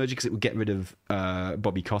Microsoft merger because it would get rid of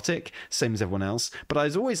Bobby Kotick, same as everyone else. But I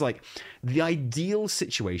was always like, the ideal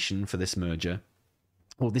situation for this merger,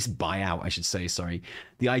 or this buyout, I should say, sorry.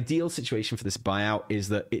 The ideal situation for this buyout is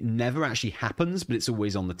that it never actually happens, but it's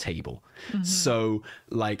always on the table. Mm-hmm. So,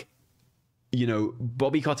 like, you know,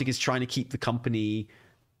 Bobby Kotick is trying to keep the company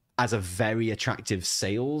as a very attractive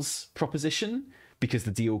sales proposition because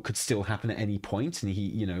the deal could still happen at any point.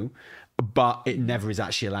 And but it never is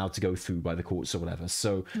actually allowed to go through by the courts or whatever.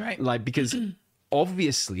 So, like, because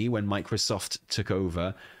obviously when Microsoft took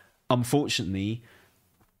over, unfortunately,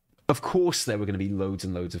 of course, there were going to be loads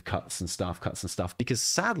and loads of cuts and staff cuts and stuff, because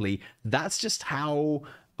sadly, that's just how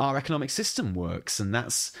our economic system works. And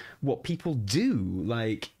that's what people do,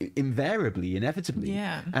 like invariably, inevitably.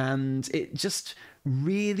 Yeah. And it just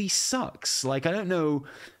really sucks. Like, I don't know.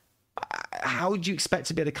 how do you expect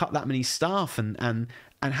to be able to cut that many staff and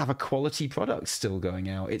have a quality product still going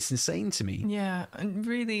out? It's insane to me. Yeah, and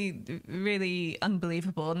really, really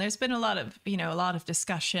unbelievable. And there's been a lot of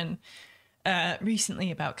discussion recently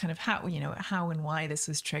about kind of how and why this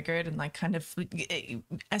was triggered, and like kind of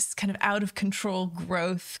as kind of out of control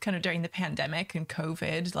growth kind of during the pandemic and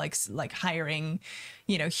COVID, like hiring,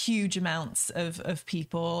 huge amounts of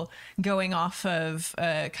people, going off of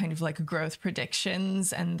kind of like growth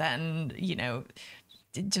predictions, and then,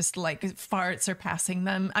 just like far surpassing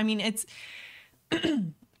them. I mean, it's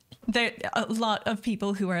there a lot of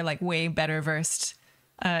people who are like way better versed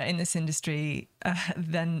in this industry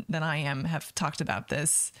than I am have talked about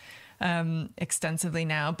this extensively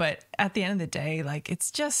now. But at the end of the day, like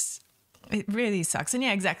it really sucks. And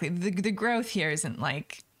yeah, exactly. The growth here isn't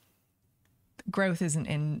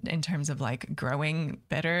in terms of like growing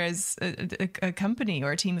better as a company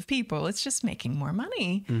or a team of people. It's just making more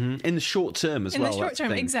money in the short term as well. In the short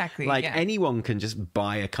term, exactly. Like anyone can just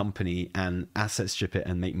buy a company and asset strip it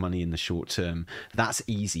and make money in the short term. That's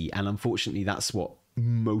easy, and unfortunately, that's what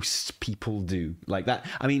most people do. Like that,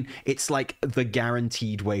 I mean, it's like the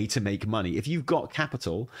guaranteed way to make money. If you've got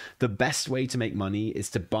capital, the best way to make money is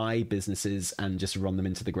to buy businesses and just run them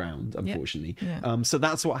into the ground, unfortunately. Yeah. So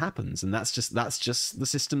that's what happens, and that's just the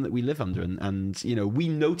system that we live under. And we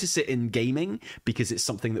notice it in gaming because it's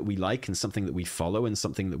something that we like and something that we follow and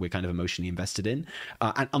something that we're kind of emotionally invested in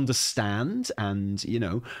and understand, and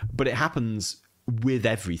but it happens with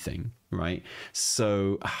everything, right?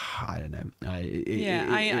 So I don't know.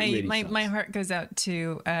 Really my heart goes out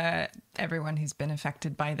to everyone who's been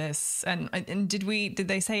affected by this. And did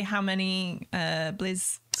they say how many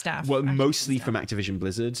Blizz staff? Well, mostly from Activision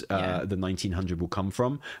Blizzard. The 1900 will come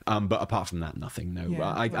from, but apart from that, nothing. No.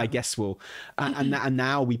 I guess we'll and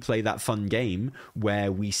now we play that fun game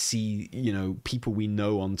where we see people we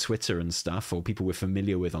know on Twitter and stuff, or people we're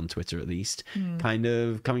familiar with on Twitter at least, kind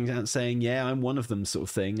of coming out and saying, yeah, I'm one of them, sort of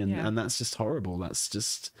thing. And that's just horrible. That's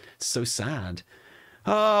just so sad.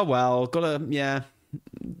 Oh well,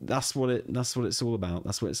 that's what it's all about.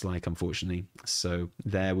 That's what it's like, unfortunately. So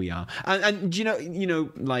there we are. And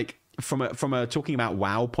like from a talking about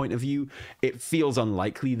WoW point of view, it feels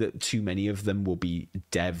unlikely that too many of them will be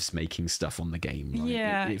devs making stuff on the game.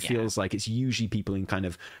 Right? It feels like it's usually people in kind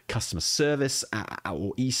of customer service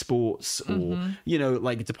or esports or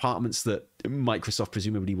like departments that Microsoft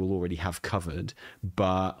presumably will already have covered,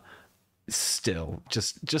 but still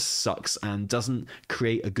just sucks and doesn't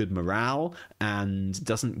create a good morale and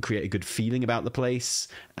doesn't create a good feeling about the place.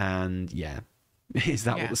 And is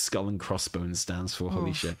that what the skull and crossbones stands for?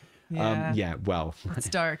 Holy shit. Well, it's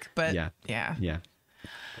dark, but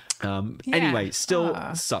anyway,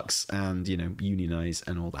 still sucks, and unionize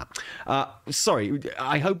and all that. Sorry,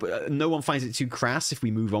 I hope no one finds it too crass if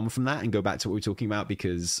we move on from that and go back to what we're talking about,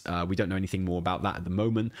 because we don't know anything more about that at the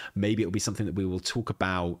moment. Maybe it'll be something that we will talk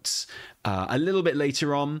about a little bit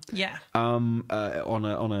later on. On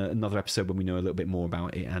another episode when we know a little bit more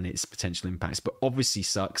about it and its potential impacts. But obviously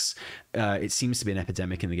sucks. It seems to be an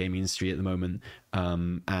epidemic in the gaming industry at the moment.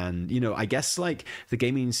 And I guess like the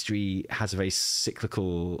gaming industry has a very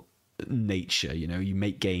cyclical nature. You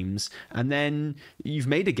make games and then you've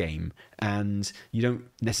made a game and you don't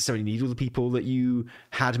necessarily need all the people that you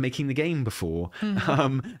had making the game before.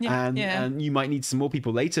 And you might need some more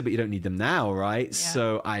people later, but you don't need them now, right?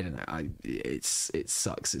 So I don't know, it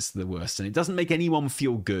sucks. It's the worst, and it doesn't make anyone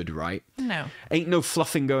feel good, right? No, ain't no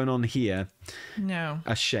fluffing going on here. No,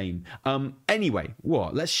 a shame. Anyway,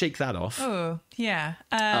 let's shake that off.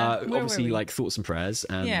 Obviously, like thoughts and prayers,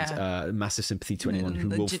 and massive sympathy to anyone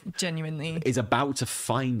who genuinely is about to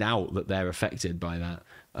find out that they're affected by that.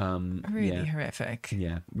 Really horrific.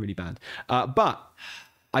 Yeah, really bad. But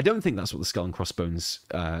I don't think that's what the skull and crossbones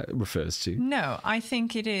refers to. No, I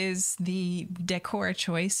think it is the decor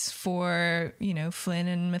choice for Flynn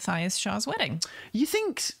and Matthias Shaw's wedding. You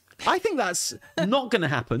think? I think that's not going to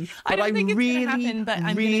happen. But I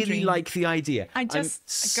really like the idea. I'm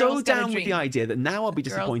so down with the idea that now I'll be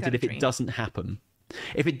disappointed if it doesn't happen.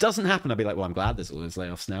 If it doesn't happen, I'll be like, well, I'm glad there's all those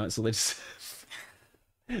layoffs now. It's all this.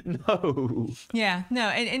 No. Yeah. No.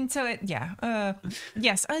 And so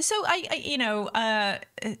yes. So I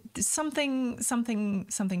something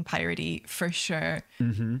piratey for sure.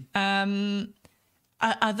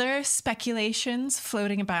 Other speculations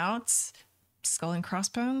floating about skull and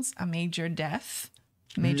crossbones, a major death.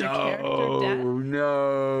 Major character death.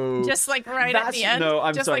 No. Just like at the end. No,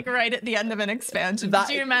 I'm just sorry. like right at the end of an expansion. Could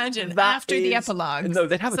you imagine after the epilogue? No,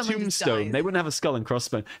 they'd have a tombstone. They wouldn't have a skull and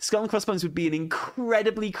crossbones. Skull and crossbones would be an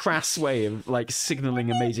incredibly crass way of like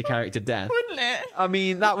signaling a major character death. Wouldn't it? I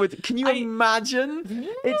mean, that would. Can you imagine?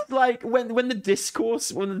 It's like when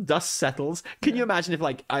the dust settles. Can you imagine if,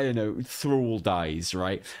 like, I don't know, Thrall dies,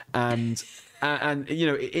 right? And you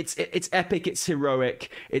know, it's epic, it's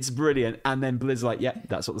heroic, it's brilliant, and then Blizzard's like, yeah,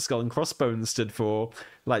 that's what the skull and crossbones stood for.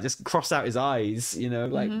 Like, just cross out his eyes, you know,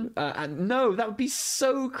 like, and no, that would be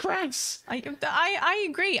so crass. I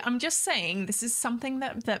agree. I'm just saying this is something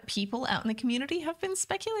that people out in the community have been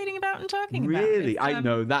speculating about and talking about. Really? I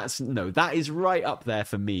know that is right up there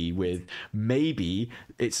for me with maybe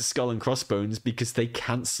it's a skull and crossbones because they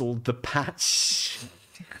cancelled the patch.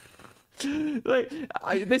 Like,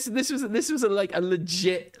 this was a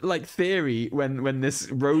legit like theory when this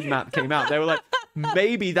roadmap came out. They were like,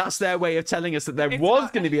 maybe that's their way of telling us that there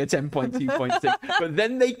was going to be a 10.2.6, but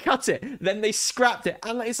then they cut it, then they scrapped it,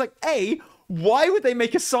 and it's like, why would they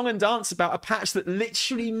make a song and dance about a patch that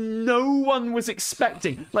literally no one was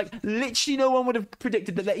expecting? Like, literally no one would have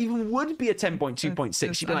predicted that there even would be a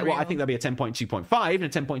 10.2.6. You'd be like, well, I think there'll be a 10.2.5 and a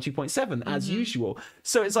 10.2.7 as usual.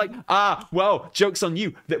 So it's like, well, joke's on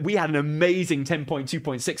you that we had an amazing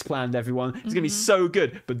 10.2.6 planned, everyone. It's going to be so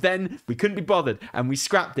good. But then we couldn't be bothered and we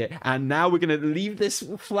scrapped it. And now we're going to leave this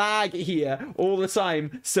flag here all the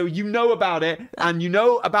time. So you know about it, and you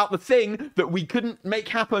know about the thing that we couldn't make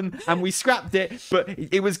happen and we scrapped it, but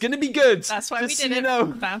it was going to be good. That's why we did it.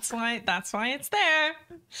 That's why it's there.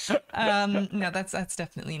 No, that's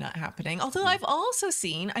definitely not happening. Although I've also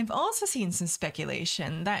seen some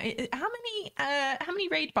speculation that how many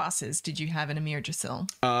raid bosses did you have in Amir Jasil?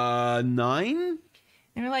 9. And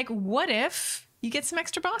we're like, what if you get some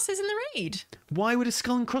extra bosses in the raid? Why would a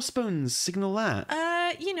skull and crossbones signal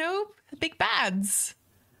that? You know, big bads.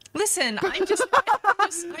 Listen, Hey,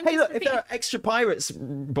 look, if there are extra pirates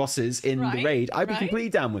bosses in the raid, I'd be completely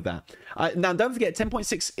down with that. Now, don't forget,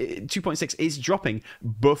 2.6 is dropping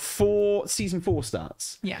before Season 4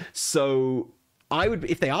 starts. Yeah. So I would,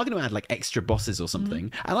 if they are going to add like extra bosses or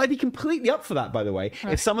something, and I'd be completely up for that, by the way.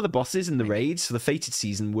 If some of the bosses in the raids for the Fated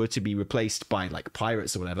season were to be replaced by like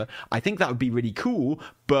pirates or whatever, I think that would be really cool,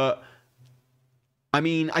 but I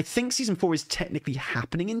mean, I think Season 4 is technically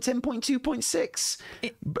happening in 10.2.6.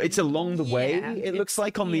 It's along the way, it looks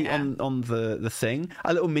like, on the thing.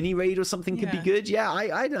 A little mini raid or something could be good. Yeah,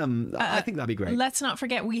 I think that'd be great. Let's not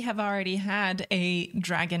forget, we have already had a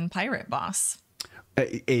dragon pirate boss.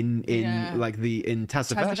 In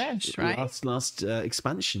Tazavesh, right? last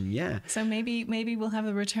expansion, yeah. So maybe we'll have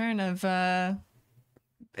the return of...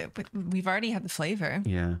 we've already had the flavor.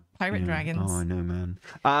 Yeah. Pirate dragons. Oh, I know, man.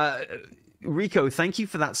 Rico, thank you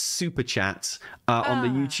for that super chat on the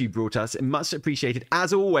YouTube broadcast. Much appreciated.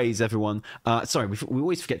 As always, everyone. Sorry, we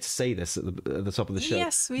always forget to say this at the top of the show.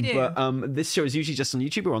 Yes, we do. But this show is usually just on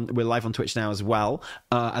YouTube. We're live on Twitch now as well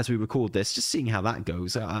as we record this. Just seeing how that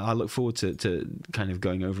goes. I look forward to kind of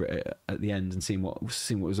going over it at the end and seeing what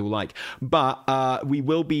it was all like. But we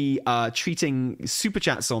will be treating super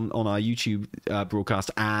chats on our YouTube broadcast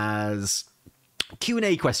as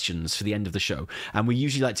Q&A questions for the end of the show, and we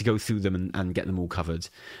usually like to go through them and get them all covered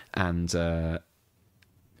and sort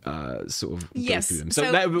of go through them.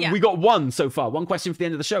 So we got one so far, one question for the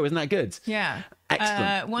end of the show. Isn't that good? Yeah,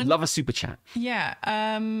 excellent. Love a super chat. Yeah.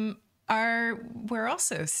 We're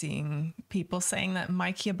also seeing people saying that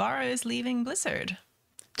Mike Ybarra is leaving Blizzard.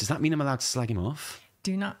 Does that mean I'm allowed to slag him off?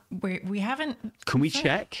 We haven't. Can we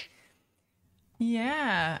check?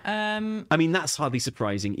 Yeah. I mean, that's hardly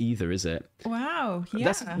surprising either, is it? Wow.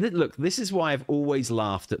 Yeah. Look, this is why I've always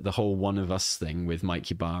laughed at the whole one of us thing with Mike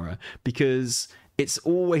Ybarra, because it's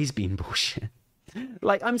always been bullshit.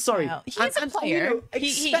 Like, I'm sorry. Well, he's a player.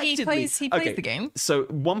 You know, he plays the game. So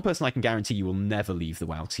one person I can guarantee you will never leave the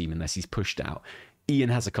WoW team unless he's pushed out. Ian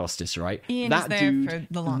Hazakostas, right? That dude for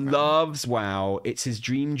the long run. Loves WoW. It's his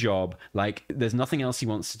dream job. Like, there's nothing else he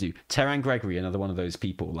wants to do. Terran Gregory, another one of those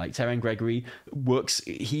people. Like, Terran Gregory works...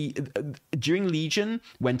 during Legion,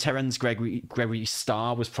 when Terran's Gregory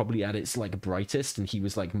star was probably at its, like, brightest, and he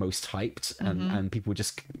was, like, most hyped, and people were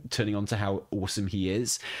just turning on to how awesome he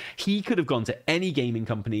is, he could have gone to any gaming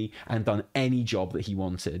company and done any job that he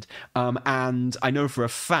wanted. And I know for a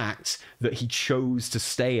fact that he chose to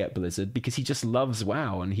stay at Blizzard because he just loves loves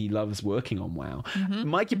WoW and he loves working on WoW.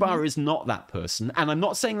 Mike Ybarra is not that person, and I'm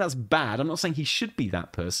not saying that's bad. I'm not saying he should be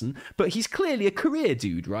that person, but he's clearly a career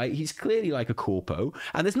dude, right? He's clearly like a corpo,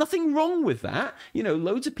 and there's nothing wrong with that. You know,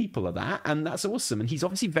 loads of people are that, and that's awesome. And he's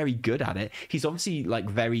obviously very good at it. He's obviously like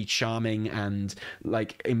very charming and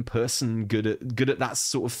like in person good at that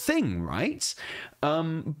sort of thing, right?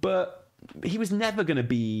 But he was never going to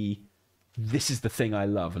be, this is the thing I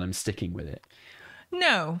love and I'm sticking with it.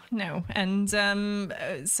 No. And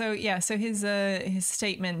so his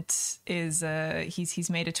statement is he's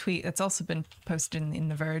made a tweet that's also been posted in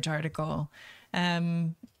the Verge article.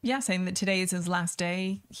 Saying that today is his last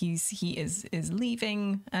day. He is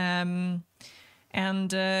leaving.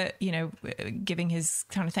 Giving his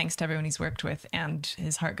kind of thanks to everyone he's worked with, and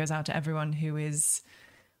his heart goes out to everyone who is,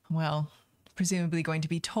 well, presumably going to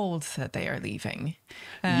be told that they are leaving.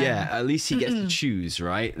 At least he gets to choose,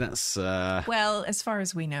 right? That's well, as far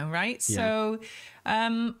as we know, right? Yeah. So,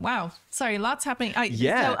 wow, sorry, lots happening.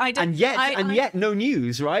 Yet no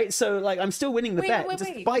news, right? So like I'm still winning the bet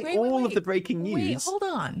despite all of the breaking news. Wait, hold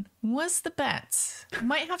on. Was the bet?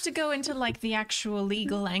 Might have to go into like the actual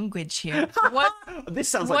legal language here. What? This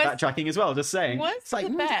sounds like backtracking as well. Just saying. What's it's like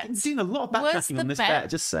the bet? doing a lot of backtracking on this bet.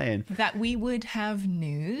 Just saying that we would have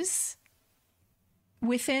news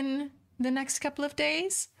within the next couple of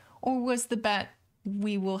days, or was the bet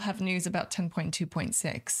we will have news about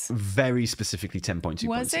 10.2.6? Very specifically 10.2.6.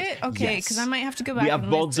 Was it? Okay, because I might have to go back. We have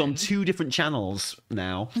and VODs listen. on 2 different channels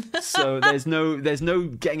now, so there's no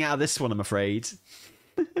getting out of this one, I'm afraid.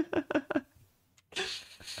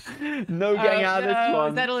 No getting out of this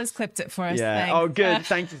one. Zettel has clipped it for us. Yeah. Thanks. Oh, good.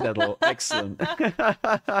 Thank you, Zettel. Excellent.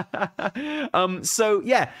 So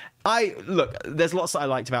yeah, there's lots that I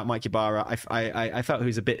liked about Mike Ybarra. I felt he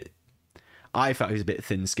was a bit. I felt he was a bit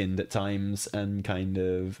thin-skinned at times, and kind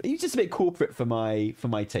of he was just a bit corporate for my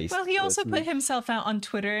taste. Well, he also put himself out on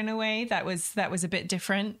Twitter in a way that was a bit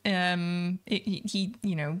different. He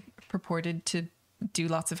purported to do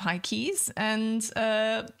lots of high keys and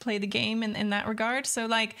play the game in that regard. So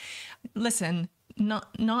like, listen, not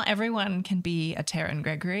everyone can be a Taron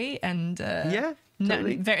Gregory, and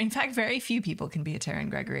totally. In fact, very few people can be a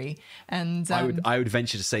Taron Gregory. And I would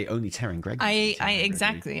venture to say only Taron Gregory.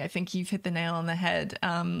 Exactly. I think you've hit the nail on the head.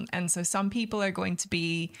 And so some people are going to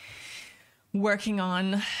be working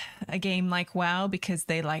on a game like WoW because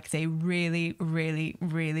they really, really,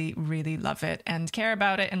 really, really love it and care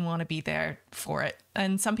about it and want to be there for it.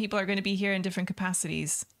 And some people are going to be here in different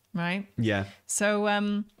capacities, right? Yeah. So,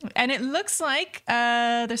 and it looks like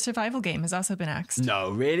the survival game has also been axed.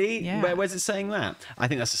 No, really? Yeah. Where's it saying that? I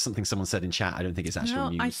think that's just something someone said in chat. I don't think it's actual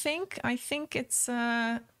news. I think it's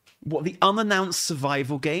what, the unannounced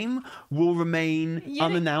survival game will remain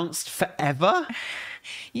unannounced forever?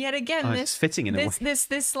 Yet again, it's fitting in a way.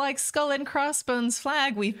 This like skull and crossbones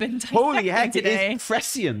flag we've been holy heck today. It is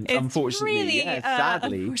prescient, it's unfortunately. Really,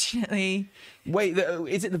 sadly. Unfortunately. Wait,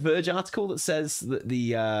 is it the Verge article that says that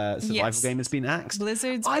the survival game has been axed?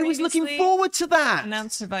 Blizzard's I was looking forward to that.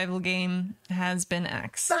 Announced survival game has been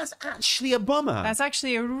axed. That's actually a bummer. That's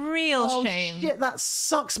actually a real shame. Shit, that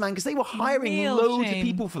sucks, man. Because they were hiring loads of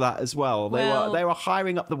people for that as well. They were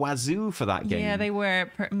hiring up the wazoo for that game. Yeah, they were.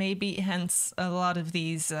 Maybe hence a lot of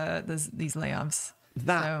these layoffs.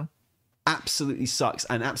 That absolutely sucks,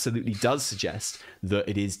 and absolutely does suggest that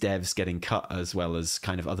it is devs getting cut as well as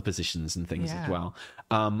kind of other positions and things as well.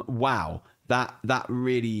 Wow, that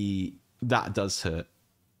really does hurt.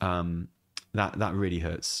 That really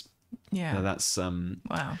hurts. Yeah, that's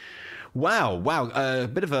wow. A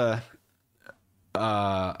bit of a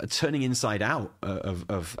turning inside out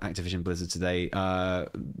of Activision Blizzard today.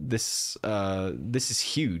 This is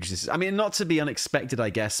huge. This is, I mean, not to be unexpected,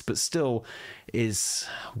 I guess, but still is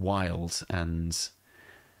wild and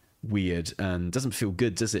weird and doesn't feel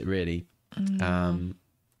good, does it really? So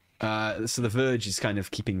The Verge is kind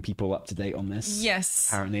of keeping people up to date on this. Yes.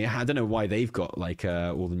 Apparently. I don't know why they've got like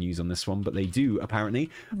all the news on this one, but they do, apparently.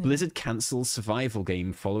 Blizzard cancels survival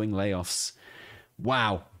game following layoffs.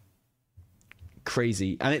 Wow.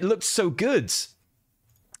 Crazy. And it looked so good.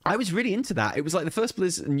 I was really into that. It was like the first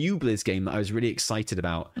new Blizz game that I was really excited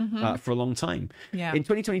about for a long time. Yeah. In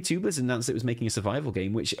 2022, Blizzard announced it was making a survival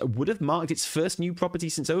game, which would have marked its first new property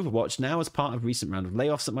since Overwatch. Now, as part of a recent round of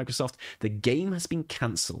layoffs at Microsoft, the game has been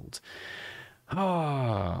cancelled.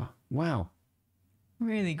 Oh, wow.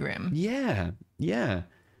 Really grim. Yeah. Yeah,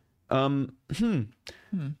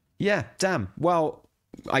 damn. Well,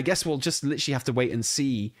 I guess we'll just literally have to wait and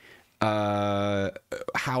see how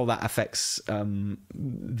that affects the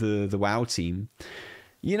WoW team.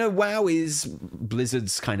 You know, WoW is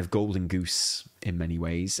Blizzard's kind of golden goose in many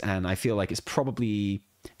ways, and I feel like it's probably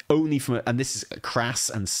only from, and this is crass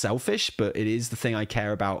and selfish, but it is the thing I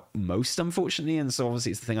care about most, unfortunately, and so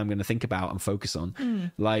obviously it's the thing I'm going to think about and focus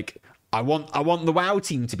on. Like, I want the WoW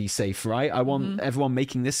team to be safe, right? I want everyone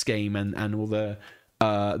making this game and all the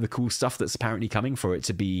cool stuff that's apparently coming for it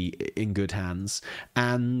to be in good hands.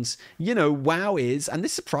 And, you know, WoW is, and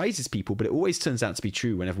this surprises people, but it always turns out to be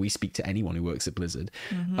true whenever we speak to anyone who works at Blizzard.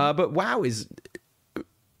 But WoW is,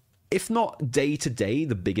 if not day to day,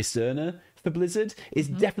 the biggest earner for Blizzard, is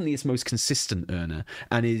definitely its most consistent earner,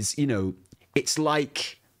 and is, you know, it's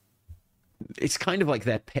kind of like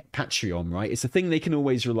their Patreon, right? It's a thing they can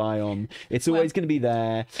always rely on. It's always going to be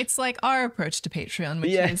there. It's like our approach to Patreon,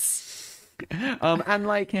 which is and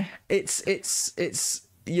like it's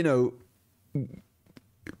you know,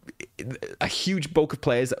 a huge bulk of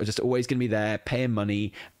players that are just always going to be there paying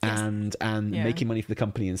money and making money for the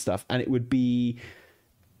company and stuff, and it would be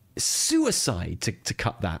suicide to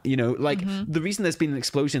cut that, you know, like the reason there's been an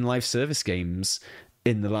explosion in live service games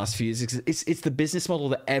in the last few years is it's the business model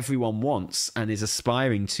that everyone wants and is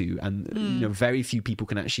aspiring to, and you know, very few people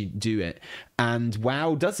can actually do it, and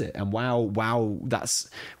WoW does it. And WoW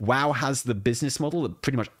has the business model that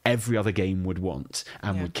pretty much every other game would want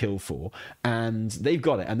and would kill for, and they've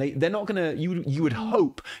got it. And they're not gonna, you would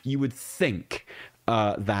hope, you would think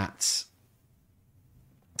that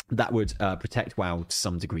would protect WoW to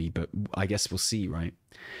some degree, but I guess we'll see, right?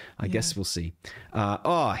 I guess we'll see.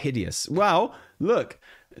 Hideous. Well, look,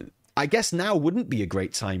 I guess now wouldn't be a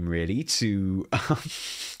great time, really, to to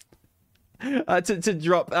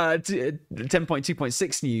drop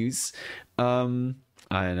 10.2.6 news.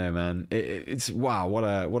 I don't know, man. It's wow. What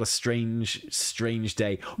a strange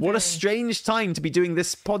day. What a strange time to be doing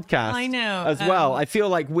this podcast. I know. As well, I feel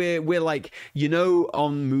like we're like, you know,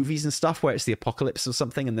 on movies and stuff where it's the apocalypse or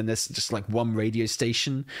something, and then there's just like one radio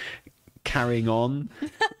station carrying on,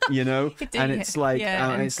 you know, and it's like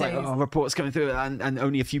oh, reports coming through, and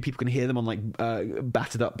only a few people can hear them on like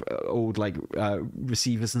battered up old like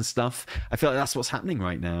receivers and stuff. I feel like that's what's happening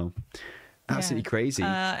right now. Absolutely crazy.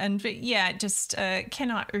 Just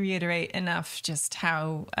cannot reiterate enough just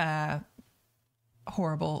how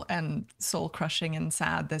horrible and soul crushing and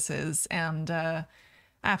sad this is, and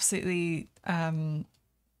absolutely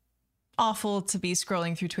awful to be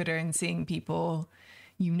scrolling through Twitter and seeing people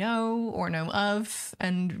you know or know of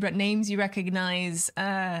and names you recognize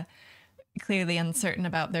clearly uncertain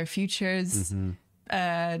about their futures.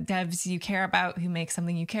 Devs you care about who make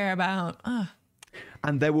something you care about.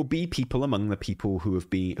 And there will be people among the people who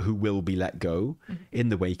will be let go in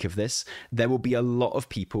the wake of this. There will be a lot of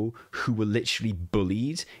people who were literally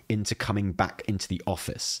bullied into coming back into the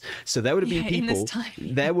office. So there would have been people.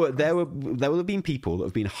 There will have been people that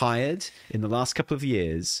have been hired in the last couple of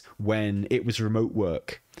years when it was remote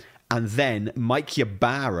work, and then Mike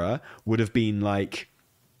Ybarra would have been like,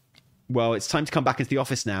 "Well, it's time to come back into the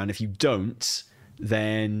office now, and if you don't,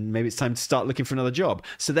 then maybe it's time to start looking for another job."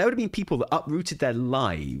 So there would have been people that uprooted their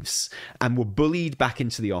lives and were bullied back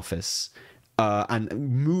into the office and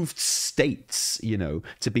moved states, you know,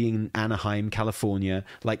 to being in Anaheim, California,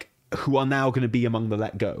 like, who are now going to be among the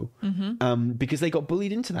let go because they got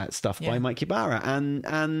bullied into that stuff by Mike Ybarra,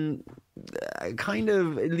 and kind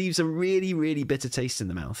of it leaves a really, really bitter taste in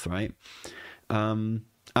the mouth, right? I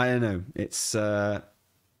don't know. It's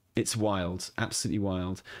wild, absolutely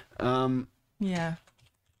wild. Yeah.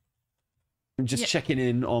 Just checking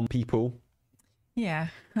in on people. Yeah.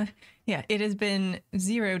 Yeah. It has been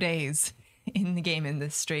 0 days in the game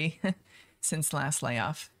industry since last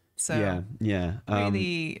layoff. So yeah.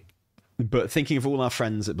 Really. But thinking of all our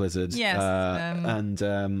friends at Blizzard, and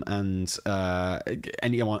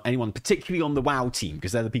anyone particularly on the WoW team,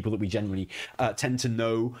 because they're the people that we generally tend to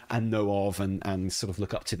know of and sort of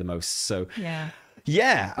look up to the most. So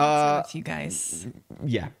with you guys.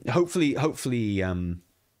 Yeah, hopefully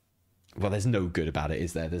well, there's no good about it,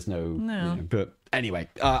 is there? There's no. You know, but anyway,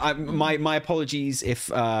 my apologies if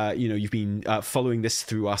you've been following this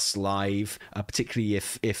through us live, particularly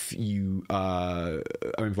if you are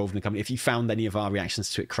involved in the company. If you found any of our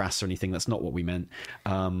reactions to it crass or anything, that's not what we meant.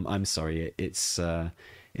 I'm sorry. It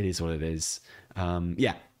is what it is.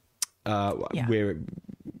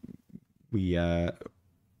 We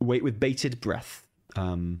wait with bated breath.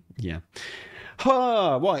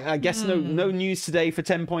 Well, I guess no news today for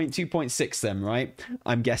 10.2.6 then, right?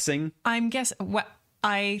 I'm guessing. What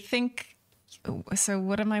I think. So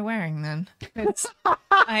what am I wearing then? Let's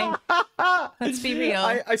be real.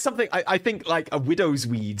 I think like a widow's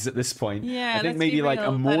weeds at this point. Yeah, I think maybe like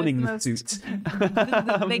a morning suit.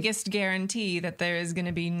 The biggest guarantee that there is going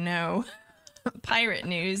to be no pirate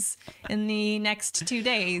news in the next 2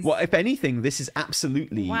 days. Well, if anything, this is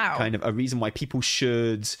absolutely Wow. kind of a reason why people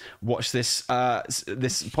should watch this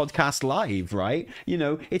this podcast live, right? You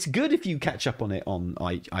know, it's good if you catch up on it on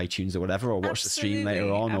iTunes or whatever, or watch the stream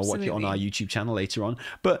later on, or watch it on our YouTube channel later on.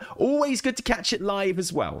 But always good to catch it live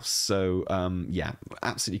as well. So, yeah,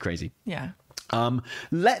 absolutely crazy. Yeah.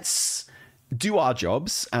 Let's do our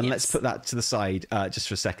jobs, and Yes. let's put that to the side just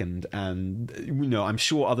for a second. And you know, I'm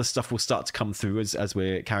sure other stuff will start to come through as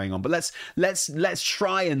we're carrying on. But let's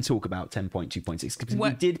try and talk about 10.2.6 because we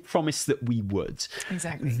did promise that we would.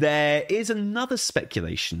 Exactly. There is another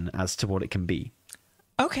speculation as to what it can be.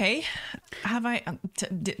 Okay. Have I...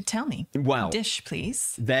 tell me. Well, Dish,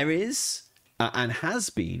 please. there is and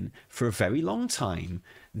has been for a very long time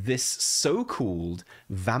this so-called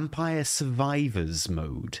Vampire Survivors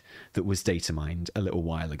mode that was data mined a little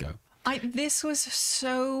while ago. This was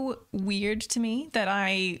so weird to me that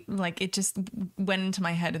it just went into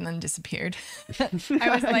my head and then disappeared. I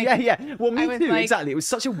was like, yeah. Well, me too. like, exactly. It was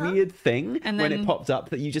such a weird thing And when then- it popped up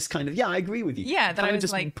that you just kind of, I agree with you. yeah, that kind I of was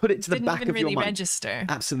just like, put it to the didn't back even of your really mind. register.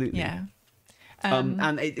 Absolutely. Yeah.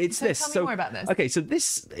 And it's so this. tell me So more about this. Okay, so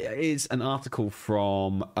this is an article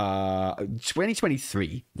from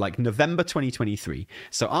 2023, like November 2023.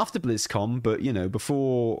 So after BlizzCon, but you know,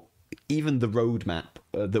 before even the roadmap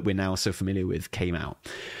that we're now so familiar with came out.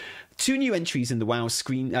 2 new entries in the WoW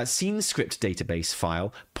scene script database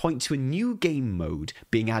file point to a new game mode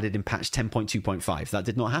being added in patch 10.2.5. That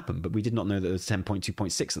did not happen, but we did not know that it was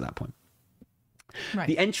 10.2.6 at that point. Right.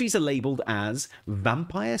 The entries are labelled as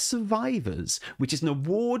Vampire Survivors, which is an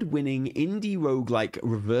award-winning indie roguelike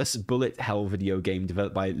reverse bullet hell video game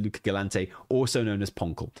developed by Luca Galante, also known as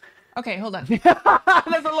Ponkel. Okay, hold on. There's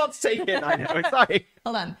a lot to take in, I know. Sorry.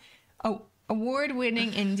 Hold on. Oh,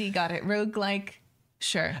 award-winning indie, got it. Roguelike,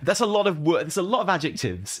 sure. That's a lot of words. There's a lot of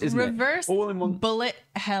adjectives, isn't Reverse it? All in one. bullet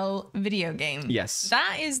hell video game. Yes.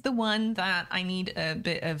 That is the one that I need a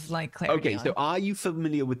bit of clarity Okay, on. so are you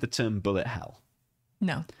familiar with the term bullet hell?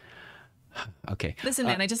 No. Okay. Listen,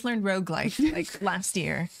 man, I just learned roguelike last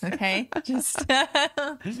year. Okay, just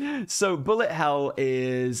So bullet hell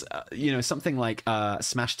is something like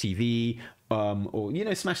Smash TV,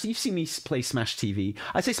 or Smash. You've seen me play Smash TV.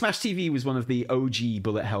 I'd say Smash TV was one of the OG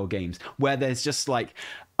bullet hell games where there's just like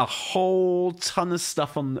a whole ton of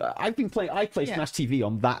stuff on. I play Smash TV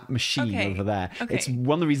on that machine over there. Okay. It's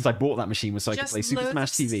one of the reasons I bought that machine was so I could just play Super loads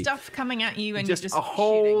Smash of TV. stuff coming at you and Just you're just a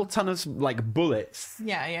whole shooting. ton of like bullets.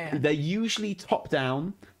 Yeah. They're usually top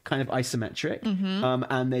down, kind of isometric, Mm-hmm.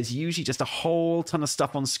 and there's usually just a whole ton of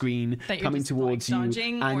stuff on screen That you're coming just, towards you,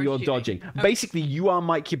 dodging and or you're shooting. dodging. Okay. Basically, you are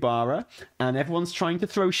Mike Ybarra, and everyone's trying to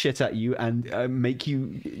throw shit at you and make you,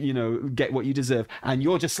 get what you deserve, and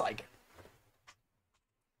you're just like.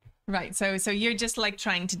 Right, so you're just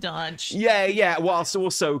trying to dodge. Yeah, whilst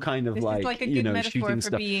also kind of This is a good metaphor shooting for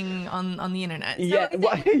stuff. being on the internet. So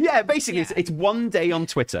Yeah, basically, Yeah. it's one day on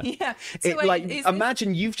Twitter. Yeah. So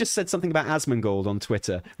Imagine you've just said something about Asmongold on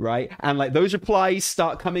Twitter, right? And those replies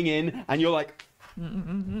start coming in, and you're like,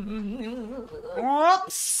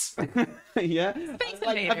 whoops. Yeah.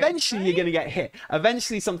 Invaders, Eventually, you're gonna get hit.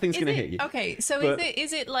 Eventually, something's gonna hit you. Okay, so But-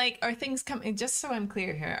 is it are things coming? Just so I'm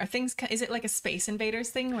clear here, is it like a Space Invaders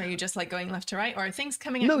thing where you're just going left to right, or are things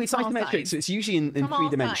coming? No, from it's all isometric, sides? so it's usually in From 3 all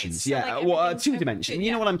dimensions. sides. So, Yeah, everything's 2 dimensions.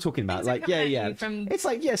 You know what I'm talking about? Things are coming at yeah. you from It's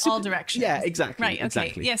all directions. Yeah, exactly. Right. Okay.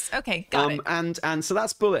 Exactly. Yes. Okay. Got it. And so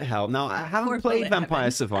that's bullet hell. Now I haven't Poor played bullet Vampire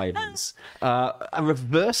heaven. Survivors. A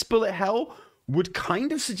reverse bullet hell would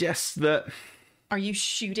kind of suggest that Are you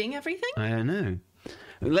shooting everything? I don't know.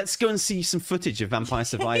 Let's go and see some footage of Vampire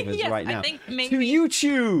Survivors Yes, right I now. think maybe- To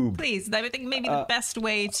YouTube. Please, I would think maybe the best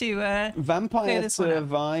way to clear Vampire this one up.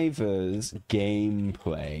 Survivors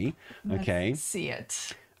gameplay. Okay. Let's see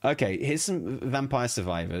it. Okay, here's some Vampire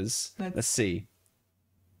Survivors. Let's see.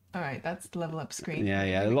 All right, that's the level up screen. Yeah,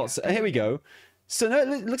 Here we lots. go. Here we go. So no,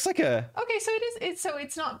 it looks like a. Okay, so it is.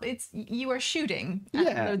 It's not. It's you are shooting. at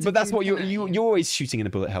Yeah, loads but of that's dudes what you're coming at you're always shooting in a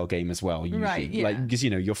bullet hell game as well. Usually. Right, yeah. Because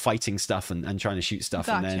you're fighting stuff and trying to shoot stuff,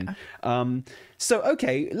 Gotcha. and then so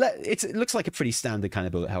okay, it looks like a pretty standard kind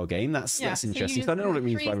of bullet hell game. That's Yeah, so you interesting. just So I don't know what it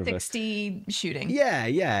means by reverse. 360 shooting.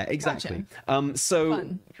 Yeah, exactly. So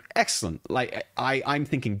Fun. excellent. I'm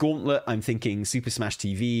thinking Gauntlet. I'm thinking Super Smash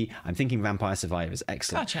TV. I'm thinking Vampire Survivors.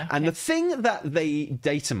 Excellent. Gotcha, And okay. the thing that they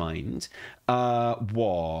data mined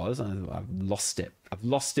was I've lost it. I've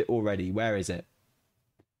lost it already. Where is it?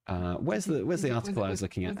 Where's the article I was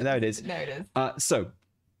looking at? There it is. There it is. So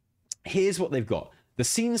here's what they've got. The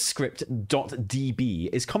scenescript.db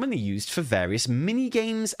is commonly used for various mini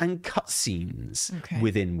games and cutscenes Okay.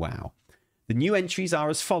 within WoW. The new entries are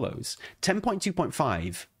as follows.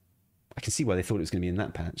 10.2.5 I can see why they thought it was going to be in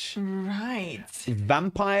that patch. Right.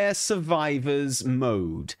 Vampire Survivors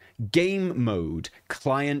mode, game mode,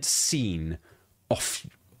 client scene,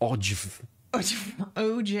 OJV.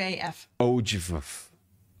 OJF. OJV.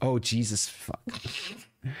 Oh, Jesus, fuck.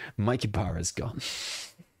 Mike Ibarra's gone.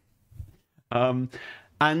 And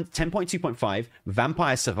 10.2.5,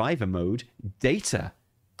 Vampire Survivor mode, data,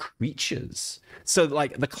 creatures. So,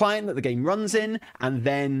 like, the client that the game runs in, and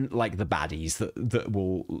then, like, the baddies that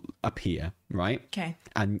will appear, right? Okay.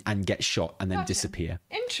 And get shot and then disappear.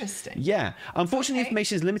 Interesting. Yeah. Unfortunately,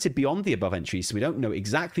 information is limited beyond the above entries, so we don't know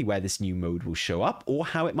exactly where this new mode will show up or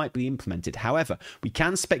how it might be implemented. However, we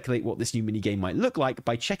can speculate what this new minigame might look like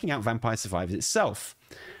by checking out Vampire Survivors itself.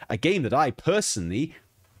 A game that I personally,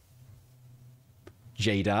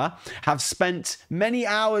 Jada, have spent many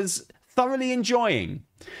hours thoroughly enjoying.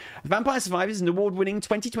 Vampire Survivors is an award-winning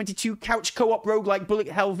 2022 couch co-op roguelike bullet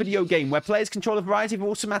hell video game where players control a variety of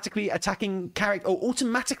automatically attacking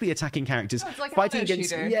characters, it's like fighting a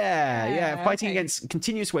against shooter. fighting against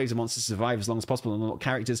continuous waves of monsters to survive as long as possible and unlock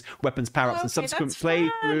characters, weapons, power-ups, and subsequent that's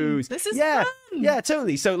fun. playthroughs. This is yeah, fun. yeah,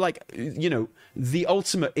 totally. So, like, you know, the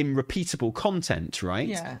ultimate in repeatable content, right?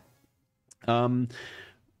 Yeah.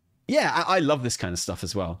 Yeah, I love this kind of stuff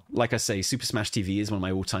as well. Like I say, Super Smash TV is one of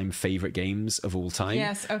my all-time favorite games of all time.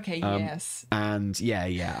 Yes, okay, yes. And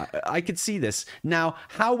yeah, I could see this. Now,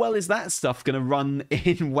 how well is that stuff going to run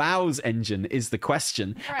in WoW's engine is the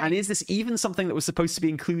question. Right. And is this even something that was supposed to be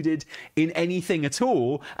included in anything at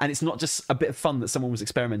all? And it's not just a bit of fun that someone was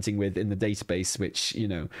experimenting with in the database, which, you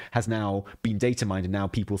know, has now been data mined and now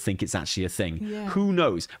people think it's actually a thing. Yeah. Who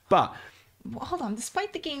knows? But Well, hold on.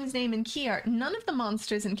 Despite the game's name and key art, none of the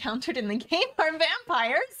monsters encountered in the game are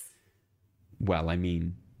vampires. well, I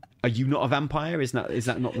mean, are you not a vampire? Is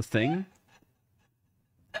that not the thing?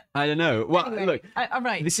 I don't know. Well, Anyway, look, all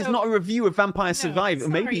right. this is not a review of Vampire Survivor.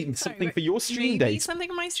 sorry, Maybe something but for your stream maybe days. something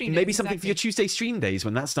for my stream Maybe days, something for your exactly. Tuesday stream days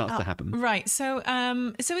when that starts to happen. Right. So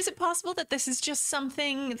is it possible that this is just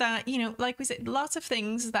something that, you know, like we said, lots of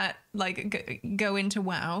things that like go into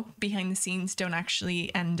WoW behind the scenes don't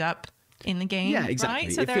actually end up in the game. Yeah, exactly.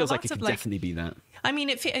 Right? So It there feels are like it lots could of, like, definitely be that. I mean,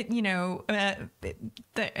 you know,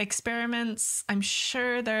 the experiments, I'm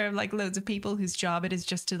sure there are like loads of people whose job it is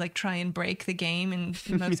just to like try and break the game in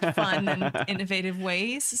the most fun and innovative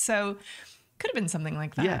ways. So could have been something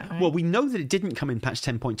like that. Yeah. Right? Well, we know that it didn't come in patch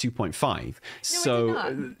 10.2.5.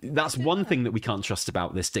 So that's one thing that we can't trust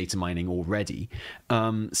about this data mining already.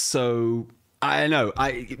 So I don't know.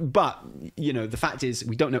 But, you know, the fact is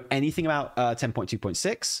we don't know anything about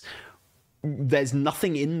 10.2.6. There's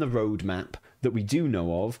nothing in the roadmap that we do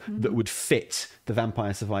know of that would fit the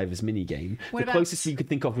Vampire Survivors minigame. The closest we could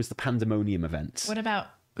think of was the Pandemonium event. What about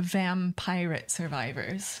Vampirate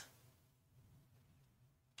Survivors?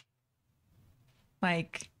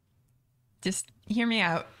 Like, just hear me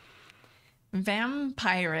out.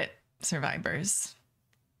 Vampirate Survivors.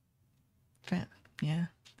 Yeah.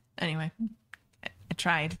 Anyway, I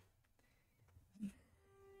tried.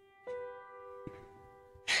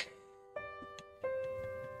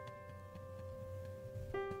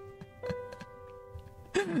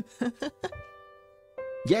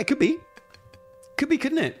 Yeah, it could be. Could be,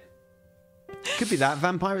 couldn't it? Could be that.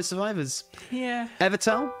 Vampire Survivors. Yeah.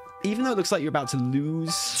 Evertel, even though it looks like you're about to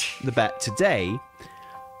lose the bet today,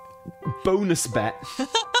 bonus bet.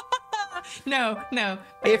 No.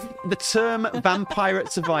 If the term Vampire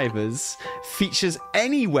Survivors features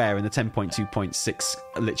anywhere in the 10.2.6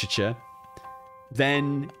 literature,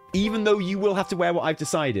 then even though you will have to wear what I've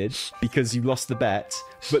decided because you lost the bet,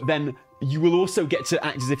 but then you will also get to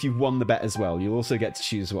act as if you've won the bet as well. You'll also get to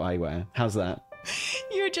choose what I wear. How's that?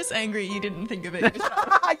 You're just angry you didn't think of it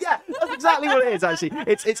yourself. Yeah, that's exactly what it is, actually.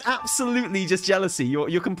 It's absolutely just jealousy.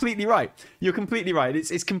 You're completely right. You're completely right.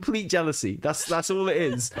 It's complete jealousy. That's all it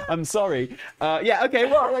is. I'm sorry. Yeah, okay,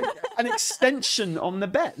 well, like, an extension on the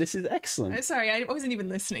bet. This is excellent. Sorry, I wasn't even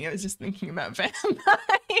listening. I was just thinking about vampires.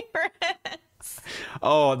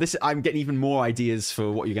 Oh, I'm getting even more ideas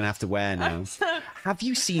for what you're going to have to wear now. Have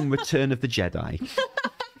you seen Return of the Jedi?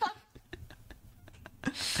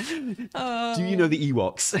 Do you know the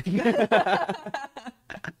Ewoks?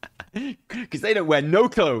 Because they don't wear no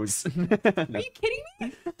clothes. Are you kidding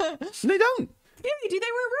me? They don't. Yeah, they do. They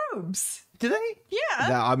wear robes. Do they? Yeah.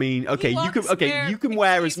 No, I mean, okay, Ewoks you can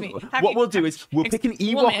wear as. excuse me, What we'll do is we'll pick an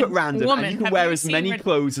Ewok at random, and you can wear as many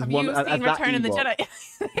clothes as one as that Return of the Ewok.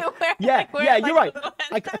 Jedi? Yeah, you're right.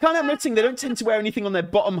 I can't help noticing they don't tend to wear anything on their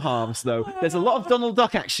bottom halves, though. There's a lot of Donald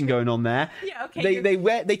Duck action going on there. Yeah, okay.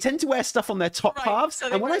 They tend to wear stuff on their top halves,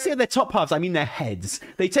 so and when I say their top halves, I mean their heads.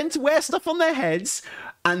 They tend to wear stuff on their heads,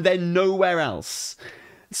 and then nowhere else.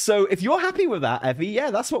 So if you're happy with that, Evie,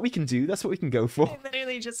 yeah, that's what we can do. That's what we can go for. They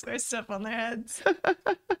literally just wear stuff on their heads.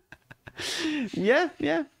 Yeah.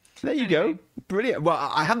 There you go. Brilliant. Well,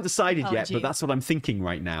 I haven't decided yet, Apologies. but that's what I'm thinking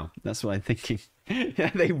right now. That's what I'm thinking.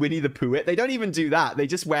 They Winnie the Pooh it. They don't even do that. They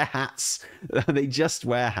just wear hats. They just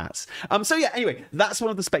wear hats. So yeah, anyway, that's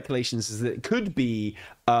one of the speculations, is that it could be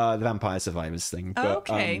the Vampire Survivors thing. But,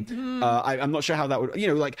 Okay. I'm not sure how that would,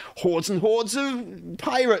 like hordes and hordes of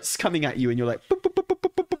pirates coming at you, and you're like, boop, boop, boop, boop,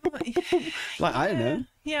 boop, boop, boop, boop, boop. Like, I don't know.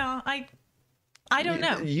 Yeah, I don't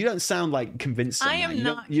know. You don't sound like convinced. I am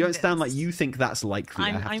not. You don't sound like you think that's likely. I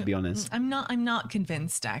have to be honest. I'm not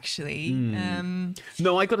convinced, actually.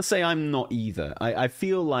 No, I got to say I'm not either. I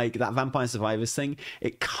feel like that Vampire Survivors thing,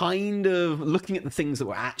 it kind of, looking at the things that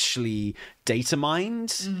were actually data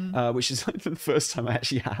mined, which is like the first time I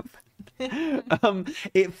actually have.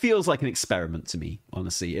 It feels like an experiment to me,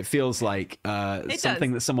 honestly. It feels like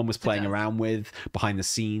something that someone was playing around with behind the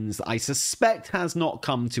scenes that I suspect has not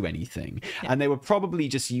come to anything. Yeah. And they were probably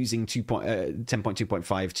just using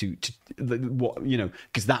 10.2.5 to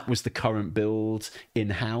because that was the current build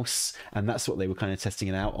in-house, and that's what they were kind of testing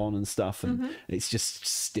it out on and stuff, and it's just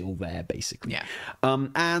still there, basically. Yeah.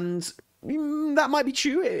 And that might be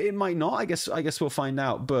true. It might not. I guess we'll find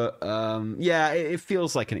out. But it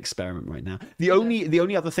feels like an experiment right now. The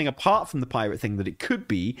only other thing apart from the pirate thing that it could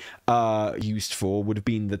be used for would have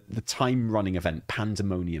been the time running event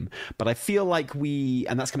Pandemonium. But I feel like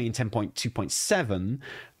and that's coming in 10.2.7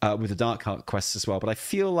 with the Dark Heart quests as well. But I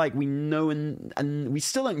feel like we know and we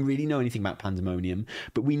still don't really know anything about Pandemonium,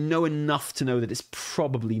 but we know enough to know that it's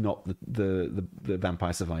probably not the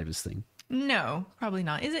Vampire Survivors thing. No, probably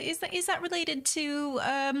not. Is that related to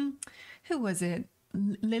who was it?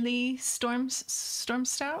 Lily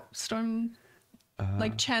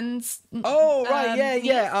like Chen's. Oh right,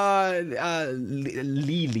 yeah.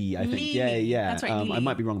 Lily, I think. Lily. Yeah. That's right. Lily. I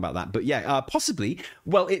might be wrong about that, but yeah, possibly.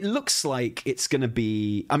 Well, it looks like it's going to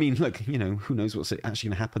be. I mean, look, who knows what's actually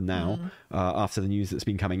going to happen now after the news that's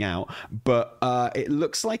been coming out? But it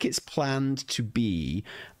looks like it's planned to be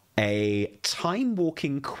a time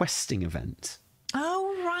walking questing event.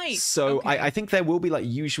 Oh, right. So okay. I think there will be like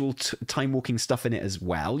usual time walking stuff in it as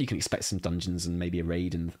well. You can expect some dungeons and maybe a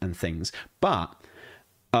raid and things. But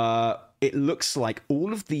it looks like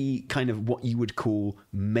all of the kind of what you would call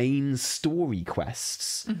main story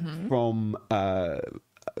quests from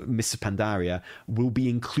Mists of Pandaria will be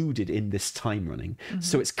included in this time running.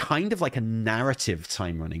 So it's kind of like a narrative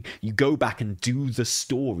time running. You go back and do the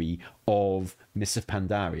story of Mists of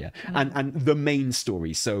Pandaria and the main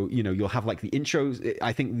story. So you'll have like the intros.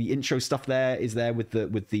 I think the intro stuff is there with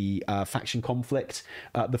the faction conflict.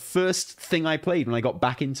 The first thing I played when I got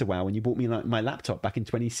back into WoW, when you bought me my laptop back in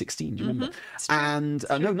 2016, do you remember? And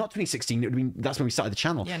no, not 2016. That's when we started the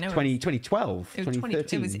channel. Yeah, no, 2012,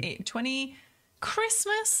 2013. It was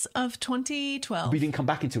Christmas of 2012. We didn't come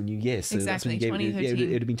back until New Year, so exactly, that's when you gave it.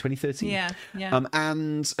 It would have been 2013. Yeah.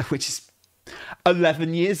 And which is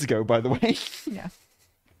 11 years ago, by the way. Yeah.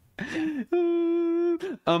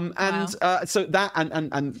 So that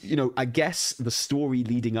and I guess the story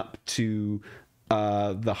leading up to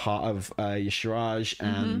the Heart of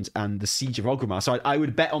Yasharaj and the Siege of Orgrimmar. So I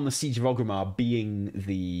would bet on the Siege of Orgrimmar being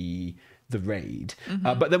the raid,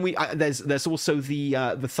 but then there's also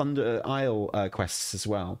the Thunder Isle quests as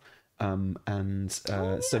well,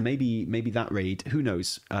 so maybe that raid, who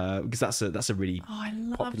knows, because that's a really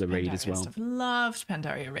popular raid as well. I've loved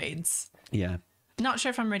Pandaria raids. Yeah. Not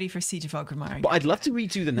sure if I'm ready for Siege of Orgrimmar. But I'd love to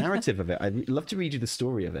redo the narrative of it. I'd love to redo the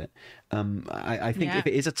story of it. I think if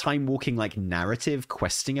it is a time walking like narrative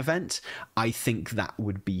questing event, I think that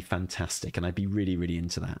would be fantastic, and I'd be really, really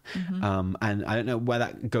into that. And I don't know where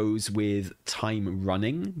that goes with time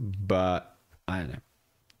running, but I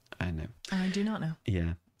don't know. I do not know.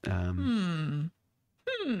 Yeah.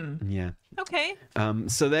 Yeah. Okay.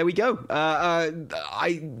 So there we go.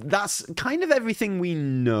 That's kind of everything we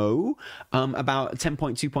know about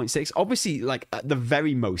 10.2.6. Obviously, like at the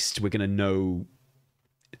very most, we're going to know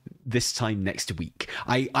this time next week.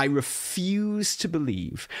 I refuse to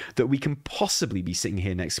believe that we can possibly be sitting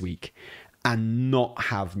here next week and not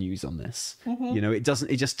have news on this.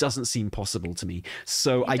 It just doesn't seem possible to me.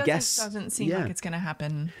 So I guess it doesn't seem like it's going to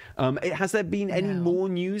happen. Has there been any more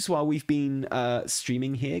news while we've been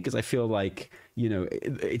streaming here? Because I feel like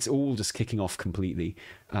it's all just kicking off completely,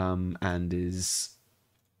 and is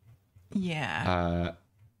no,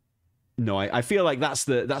 I feel like that's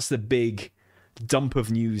the big dump of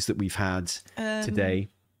news that we've had today.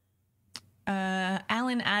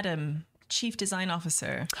 Alan Adam, Chief Design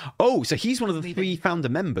Officer. Oh, so he's one of the 3 founder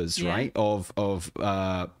members, right? Of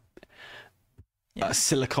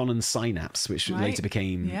Silicon and Synapse, which later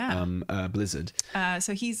became Blizzard.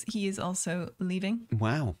 So he is also leaving.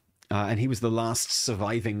 Wow. And he was the last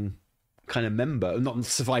surviving kind of member, not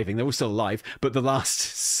surviving, they were still alive, but the last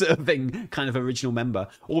serving kind of original member,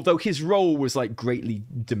 although his role was like greatly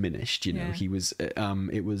diminished. He was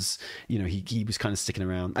it was, he was kind of sticking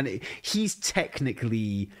around, and he's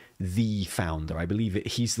technically the founder, I believe.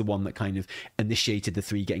 He's the one that kind of initiated the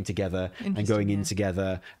three getting together and going in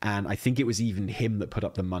together, and I think it was even him that put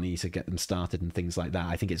up the money to get them started and things like that.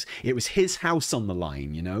 I think it was his house on the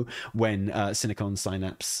line, when Silicon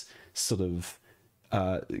Synapse sort of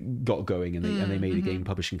got going, and they made a game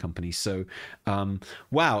publishing company. So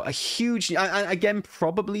wow, a huge, again,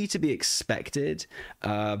 probably to be expected,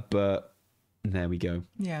 but there we go.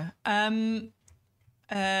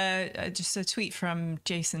 Just a tweet from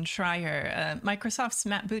Jason Schreier. Microsoft's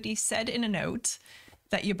Matt Booty said in a note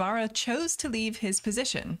that Ybarra chose to leave his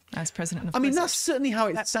position as president of Blizzard. I mean, that's certainly how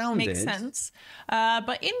it sounded. Makes sense.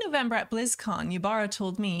 But in November at BlizzCon, Ybarra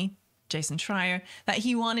told me, Jason Schreier, that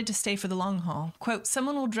he wanted to stay for the long haul. Quote,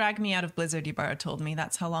 "Someone will drag me out of Blizzard," Ybarra told me.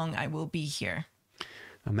 "That's how long I will be here."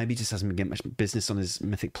 Or maybe he just hasn't been getting much business on his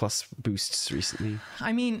Mythic Plus boosts recently.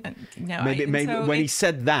 I mean, no. Maybe when he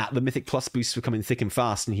said that, the Mythic Plus boosts were coming thick and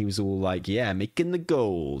fast, and he was all like, "Yeah, making the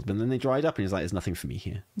gold," and then they dried up, and he's like, "There's nothing for me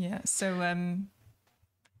here." Yeah. So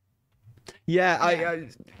it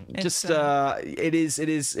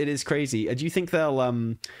is crazy. Do you think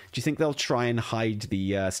they'll try and hide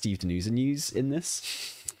the Steve Danusa news in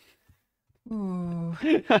this? Ooh.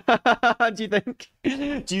 Do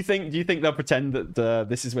you think they'll pretend that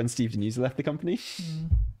this is when Steve Danusa left the company?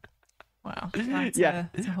 Wow. That's a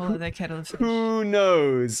whole other kettle of fish. Who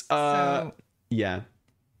knows?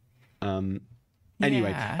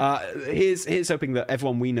 Anyway, here's hoping that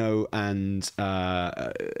everyone we know and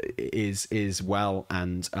is well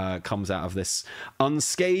and comes out of this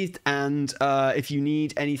unscathed. And if you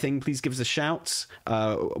need anything, please give us a shout.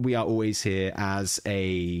 We are always here as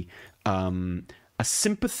a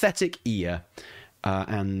sympathetic ear,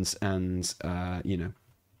 and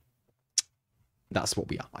that's what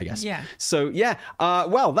we are, I guess. Yeah. So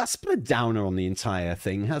well, that's put a downer on the entire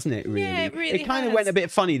thing, hasn't it? Really. Yeah, it really It kind of went a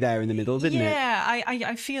bit funny there in the middle, didn't it? Yeah,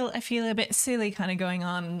 I feel a bit silly kind of going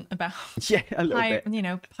on about a little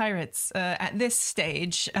bit. Pirates at this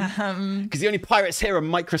stage. Because the only pirates here are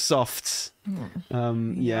Microsoft.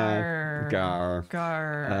 Yeah.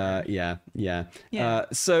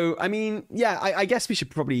 So I mean, I guess we should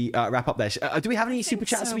probably wrap up there. Do we have any super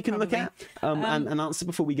chats we can look at and answer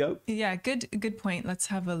before we go? Yeah, good point. Let's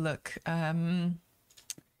have a look.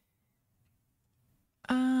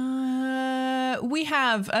 We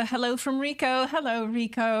have a hello from Rico. Hello,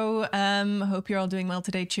 Rico. Hope you're all doing well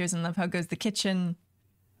today. Cheers and love. How goes the kitchen?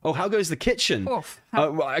 Oh, how goes the kitchen?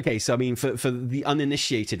 Okay, so I mean, for the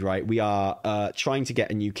uninitiated, right, we are trying to get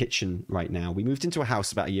a new kitchen right now. We moved into a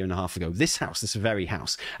house about a year and a half ago. This very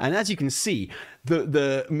house. And as you can see,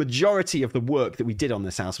 the majority of the work that we did on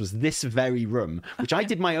this house was this very room, which I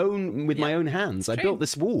did my own hands. I built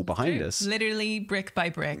this wall behind us. Literally brick by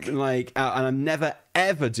brick. And I'm never,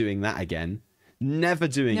 ever doing that again. Never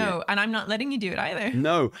doing it. No, and I'm not letting you do it either.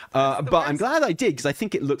 No, but I'm glad I did, because I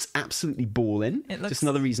think it looks absolutely ballin'. Just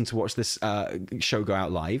another reason to watch this show go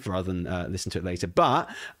out live rather than listen to it later. But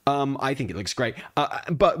I think it looks great.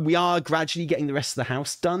 But we are gradually getting the rest of the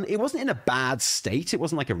house done. It wasn't in a bad state. It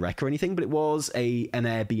wasn't like a wreck or anything, but it was an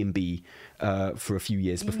Airbnb for a few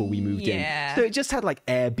years before we moved in. So it just had like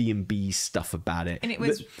Airbnb stuff about it. And it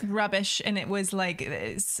was rubbish. And it was like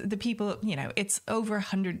the people, it's over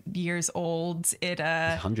 100 years old.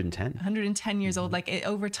 110 years old. Like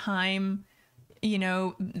over time,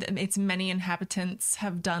 its many inhabitants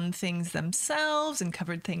have done things themselves and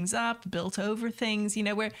covered things up, built over things.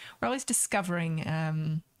 We're always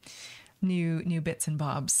discovering new bits and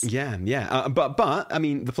bobs. But I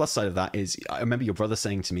mean, the plus side of that is, I remember your brother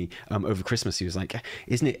saying to me over Christmas, he was like,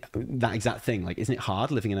 isn't it that exact thing, like, isn't it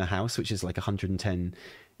hard living in a house which is like 110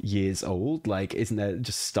 years old? Like, isn't there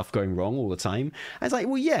just stuff going wrong all the time? I was like,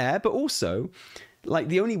 well, yeah, but also, like,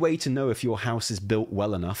 the only way to know if your house is built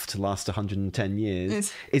well enough to last 110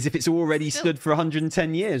 years is if it's already stood for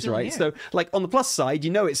 110 years, right? Here. So, like, on the plus side,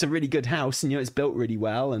 it's a really good house and it's built really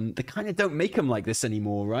well, and they kind of don't make them like this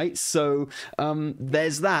anymore, right? So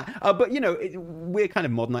there's that. But we're kind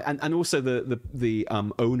of modern, and also the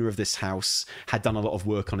owner of this house had done a lot of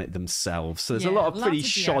work on it themselves. So there's a lot of pretty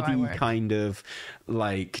shoddy kind of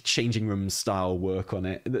like changing room style work on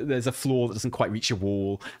it. There's a floor that doesn't quite reach a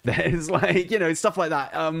wall. There's like stuff like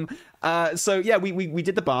that. So yeah, we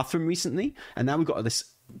did the bathroom recently, and now we've got this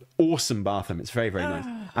awesome bathroom. It's very, very nice.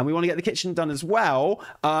 And we want to get the kitchen done as well.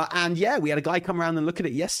 And yeah, we had a guy come around and look at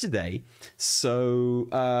it yesterday. So,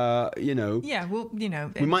 you know. Yeah, well, you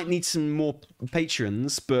know. We might need some more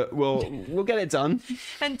patrons, but we'll get it done.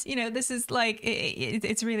 And, you know, this is like,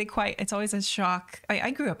 it's really quite, it's always a shock.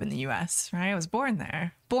 I grew up in the US, right? I was born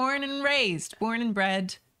there. Born and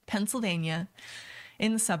bred, Pennsylvania,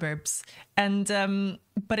 in the suburbs. And,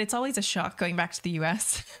 but it's always a shock going back to the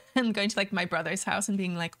US and going to like my brother's house and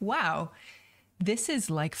being like, wow, this is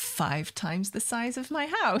like 5 times the size of my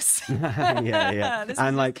house. Yeah.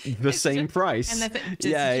 And like the same price. And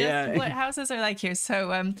just what houses are like here.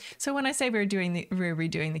 So so when I say we're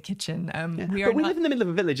redoing the kitchen, we live in the middle of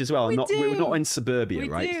a village as well. We're not in suburbia,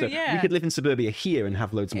 right? So we could live in suburbia here and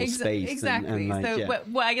have loads more space. Exactly. And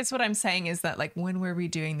well, I guess what I'm saying is that like when we're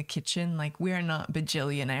redoing the kitchen, like we're not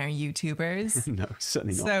bajillionaire YouTubers. No,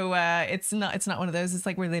 certainly not. So it's not one of those. It's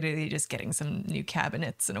like we're literally just getting some new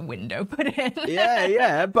cabinets and a window put in.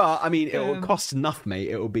 Yeah, but I mean, it will cost enough, mate.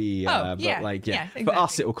 It will be, exactly. For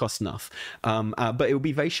us, it will cost enough. But it will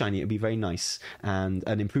be very shiny. It'll be very nice and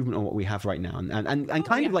an improvement on what we have right now, and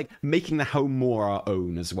kind of like making the home more our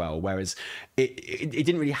own as well. Whereas it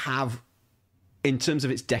didn't really have, in terms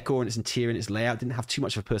of its decor and its interior and its layout, didn't have too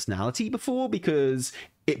much of a personality before because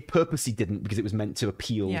it purposely didn't, because it was meant to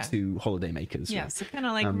appeal to holidaymakers. Yeah, right? So kind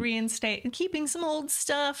of like keeping some old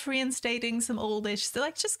stuff, reinstating some oldish, so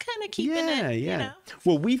like just kind of keeping it. You know?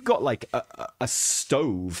 Well, we've got like a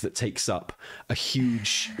stove that takes up a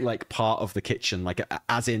huge like part of the kitchen, like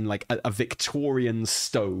as in like a Victorian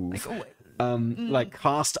stove. Like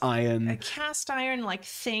cast iron. A cast iron like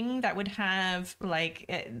thing that would have like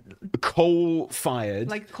coal fired.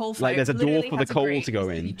 Like coal fired. Like there's a door for the coal to go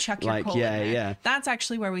in. You chuck your coal in there. That's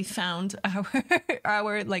actually where we found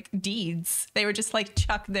our like deeds. They were just like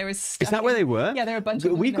chucked. There was stuff. Is that where they were? Yeah, there were a bunch of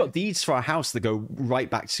them. We've got deeds for our house that go right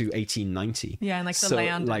back to 1890. Yeah, and like the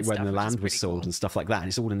land, like when the land was sold and stuff like that. And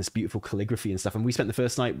it's all in this beautiful calligraphy and stuff. And we spent the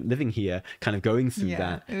first night living here, kind of going through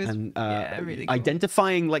that and really cool.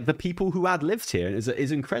 identifying like the people who had lived here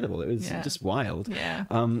is incredible. It was just wild.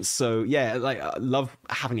 So yeah, like I love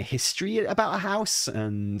having a history about a house,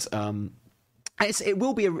 and it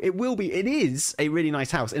is a really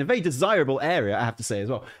nice house in a very desirable area, I have to say as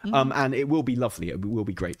well. And it will be lovely. It will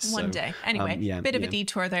be great. One day. Anyway, bit of a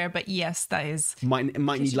detour there, but yes, that is. Might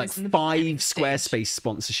need like 5 Squarespace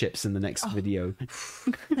sponsorships in the next video.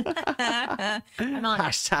 I'm on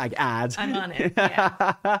Hashtag ad. I'm on it.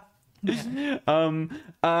 Yeah.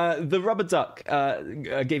 The Rubber Duck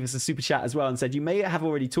gave us a super chat as well and said, you may have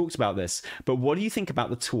already talked about this, but what do you think about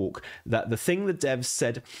the talk that the thing the devs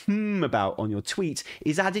said about on your tweet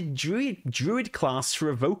is added druid class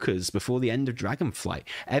for evokers before the end of Dragonflight?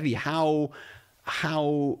 Evie, how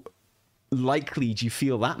likely do you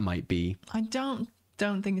feel that might be? I don't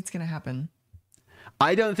think it's gonna happen.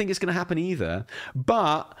 I don't think it's gonna happen either,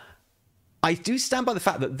 but I do stand by the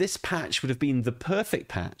fact that this patch would have been the perfect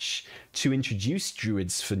patch to introduce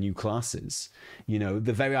druids for new classes. You know,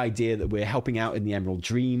 the very idea that we're helping out in the Emerald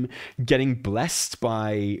Dream, getting blessed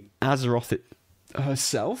by Azeroth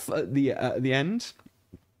herself at the end,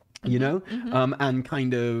 you know, and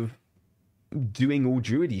kind of doing all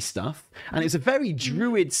druidy stuff. And it's a very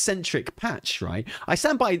druid-centric patch, right? I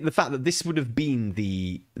stand by the fact that this would have been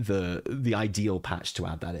the ideal patch to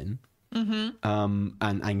add that in.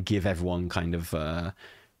 And give everyone kind of a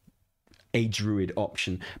druid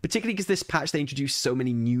option, particularly because this patch they introduced so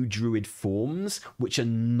many new druid forms which are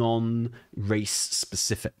non-race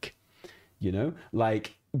specific. You know,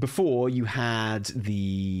 like before you had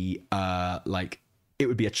the it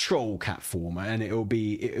would be a troll cat form, and it'll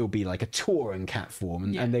be like a tauren cat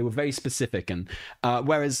form, and they were very specific. And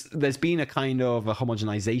whereas there's been a kind of a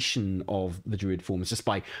homogenization of the druid forms just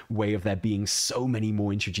by way of there being so many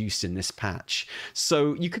more introduced in this patch.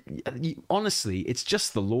 So honestly, it's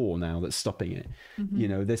just the lore now that's stopping it. You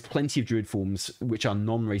know, there's plenty of druid forms which are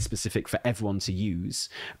non-race specific for everyone to use.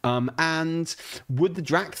 And would the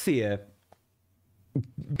Drakthir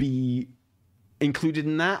be included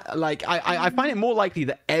in that? Like, I find it more likely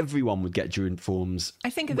that everyone would get druid forms. I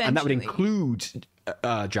think eventually. And that would include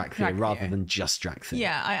Drakthir rather than just Drakthir.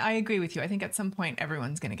 Yeah, I agree with you. I think at some point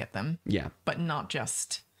everyone's going to get them. Yeah. But not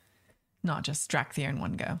just Drakthir in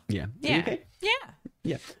one go. Yeah. Yeah. Okay?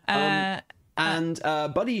 Yeah. Yeah. And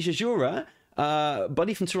Buddy Jajura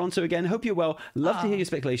Buddy from Toronto again. Hope you're well. Love to hear your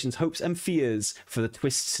speculations, hopes, and fears for the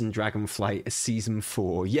twists in Dragonflight Season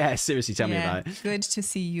 4. Yeah, seriously, tell me about it. Good to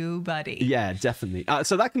see you, buddy. Yeah, definitely.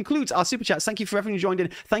 So that concludes our super chats. Thank you for everyone who joined in.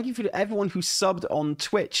 Thank you for everyone who subbed on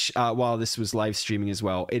Twitch while this was live streaming as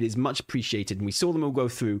well. It is much appreciated, and we saw them all go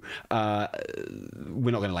through.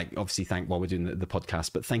 We're not going to obviously thank while we're doing the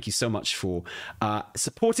podcast, but thank you so much for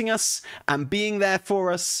supporting us and being there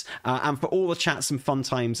for us, and for all the chats and fun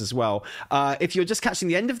times as well. If you're just catching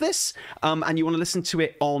the end of this and you want to listen to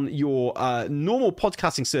it on your normal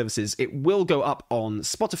podcasting services, it will go up on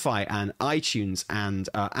Spotify and iTunes and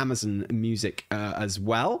Amazon Music as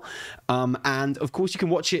well. And of course, you can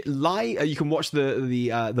watch it live. You can watch the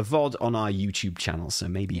VOD on our YouTube channel. So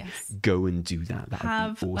maybe go and do that. That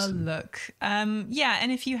would be awesome. Have a look.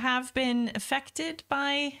 And if you have been affected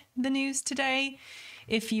by the news today,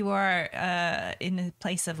 if you are in a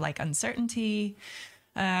place of uncertainty,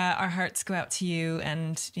 our hearts go out to you,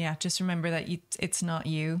 and just remember that it's not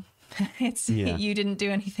you. You didn't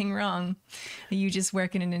do anything wrong. You just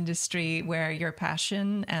work in an industry where your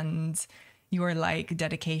passion and your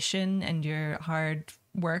dedication and your hard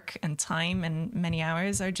work and time and many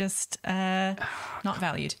hours are just not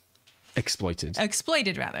valued. Exploited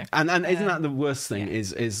rather. And isn't that the worst thing?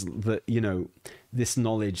 Is that this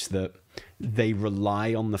knowledge that they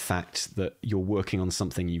rely on the fact that you're working on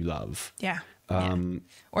something you love.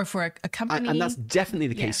 Or for a company. And that's definitely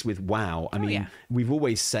the case with WoW. I mean, we've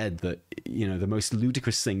always said that, the most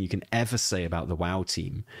ludicrous thing you can ever say about the WoW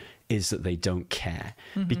team is that they don't care.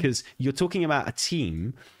 Because you're talking about a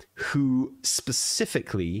team who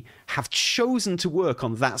specifically have chosen to work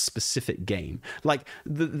on that specific game. Like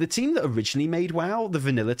the team that originally made WoW, the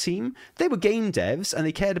vanilla team, they were game devs and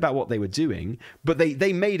they cared about what they were doing, but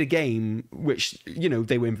they made a game which,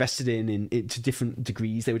 they were invested in to different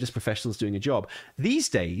degrees. They were just professionals doing a job. These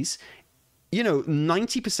days,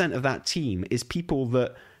 90% of that team is people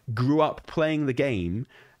that grew up playing the game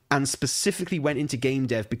and specifically went into game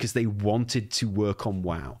dev because they wanted to work on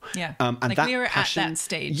WoW. Yeah, and that we were passion, at that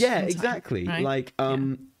stage. Yeah, exactly. Right?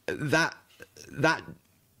 That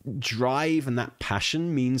drive and that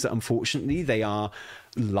passion means that unfortunately they are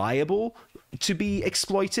liable to be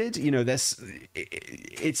exploited.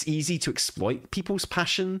 It's easy to exploit people's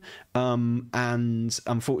passion, and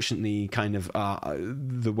unfortunately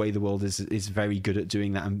the way the world is very good at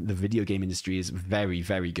doing that, and the video game industry is very,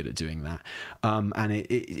 very good at doing that, and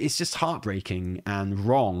it's just heartbreaking and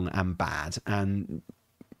wrong and bad, and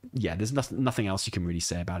there's nothing else you can really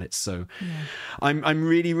say about it. So I'm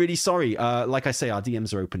really, really sorry. Like I say, our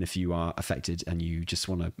DMs are open if you are affected and you just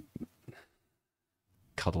want to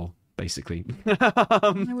cuddle, basically.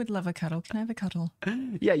 I would love a cuddle. Can I have a cuddle?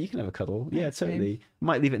 Yeah, you can have a cuddle. Yeah, totally.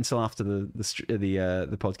 Might leave it until after the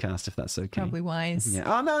podcast, if that's okay. Probably wise. Yeah.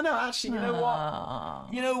 Oh no, actually,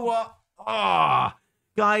 you know what?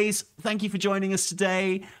 Guys, thank you for joining us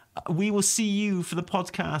today. We will see you for the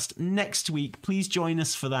podcast next week. Please join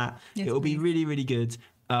us for that. Yes, it'll be really, really good.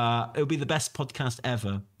 It'll be the best podcast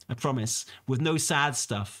ever, I promise, with no sad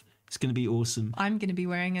stuff. It's going to be awesome. I'm going to be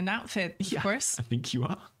wearing an outfit, of course. I think you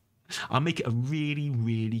are. I'll make it a really,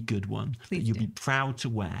 really good one that you'll be proud to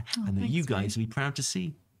wear, and that you guys will be proud to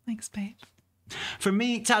see. Thanks, babe. From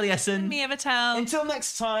me, Taliesin. Me, Evatel. Until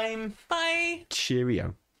next time. Bye.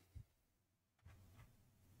 Cheerio.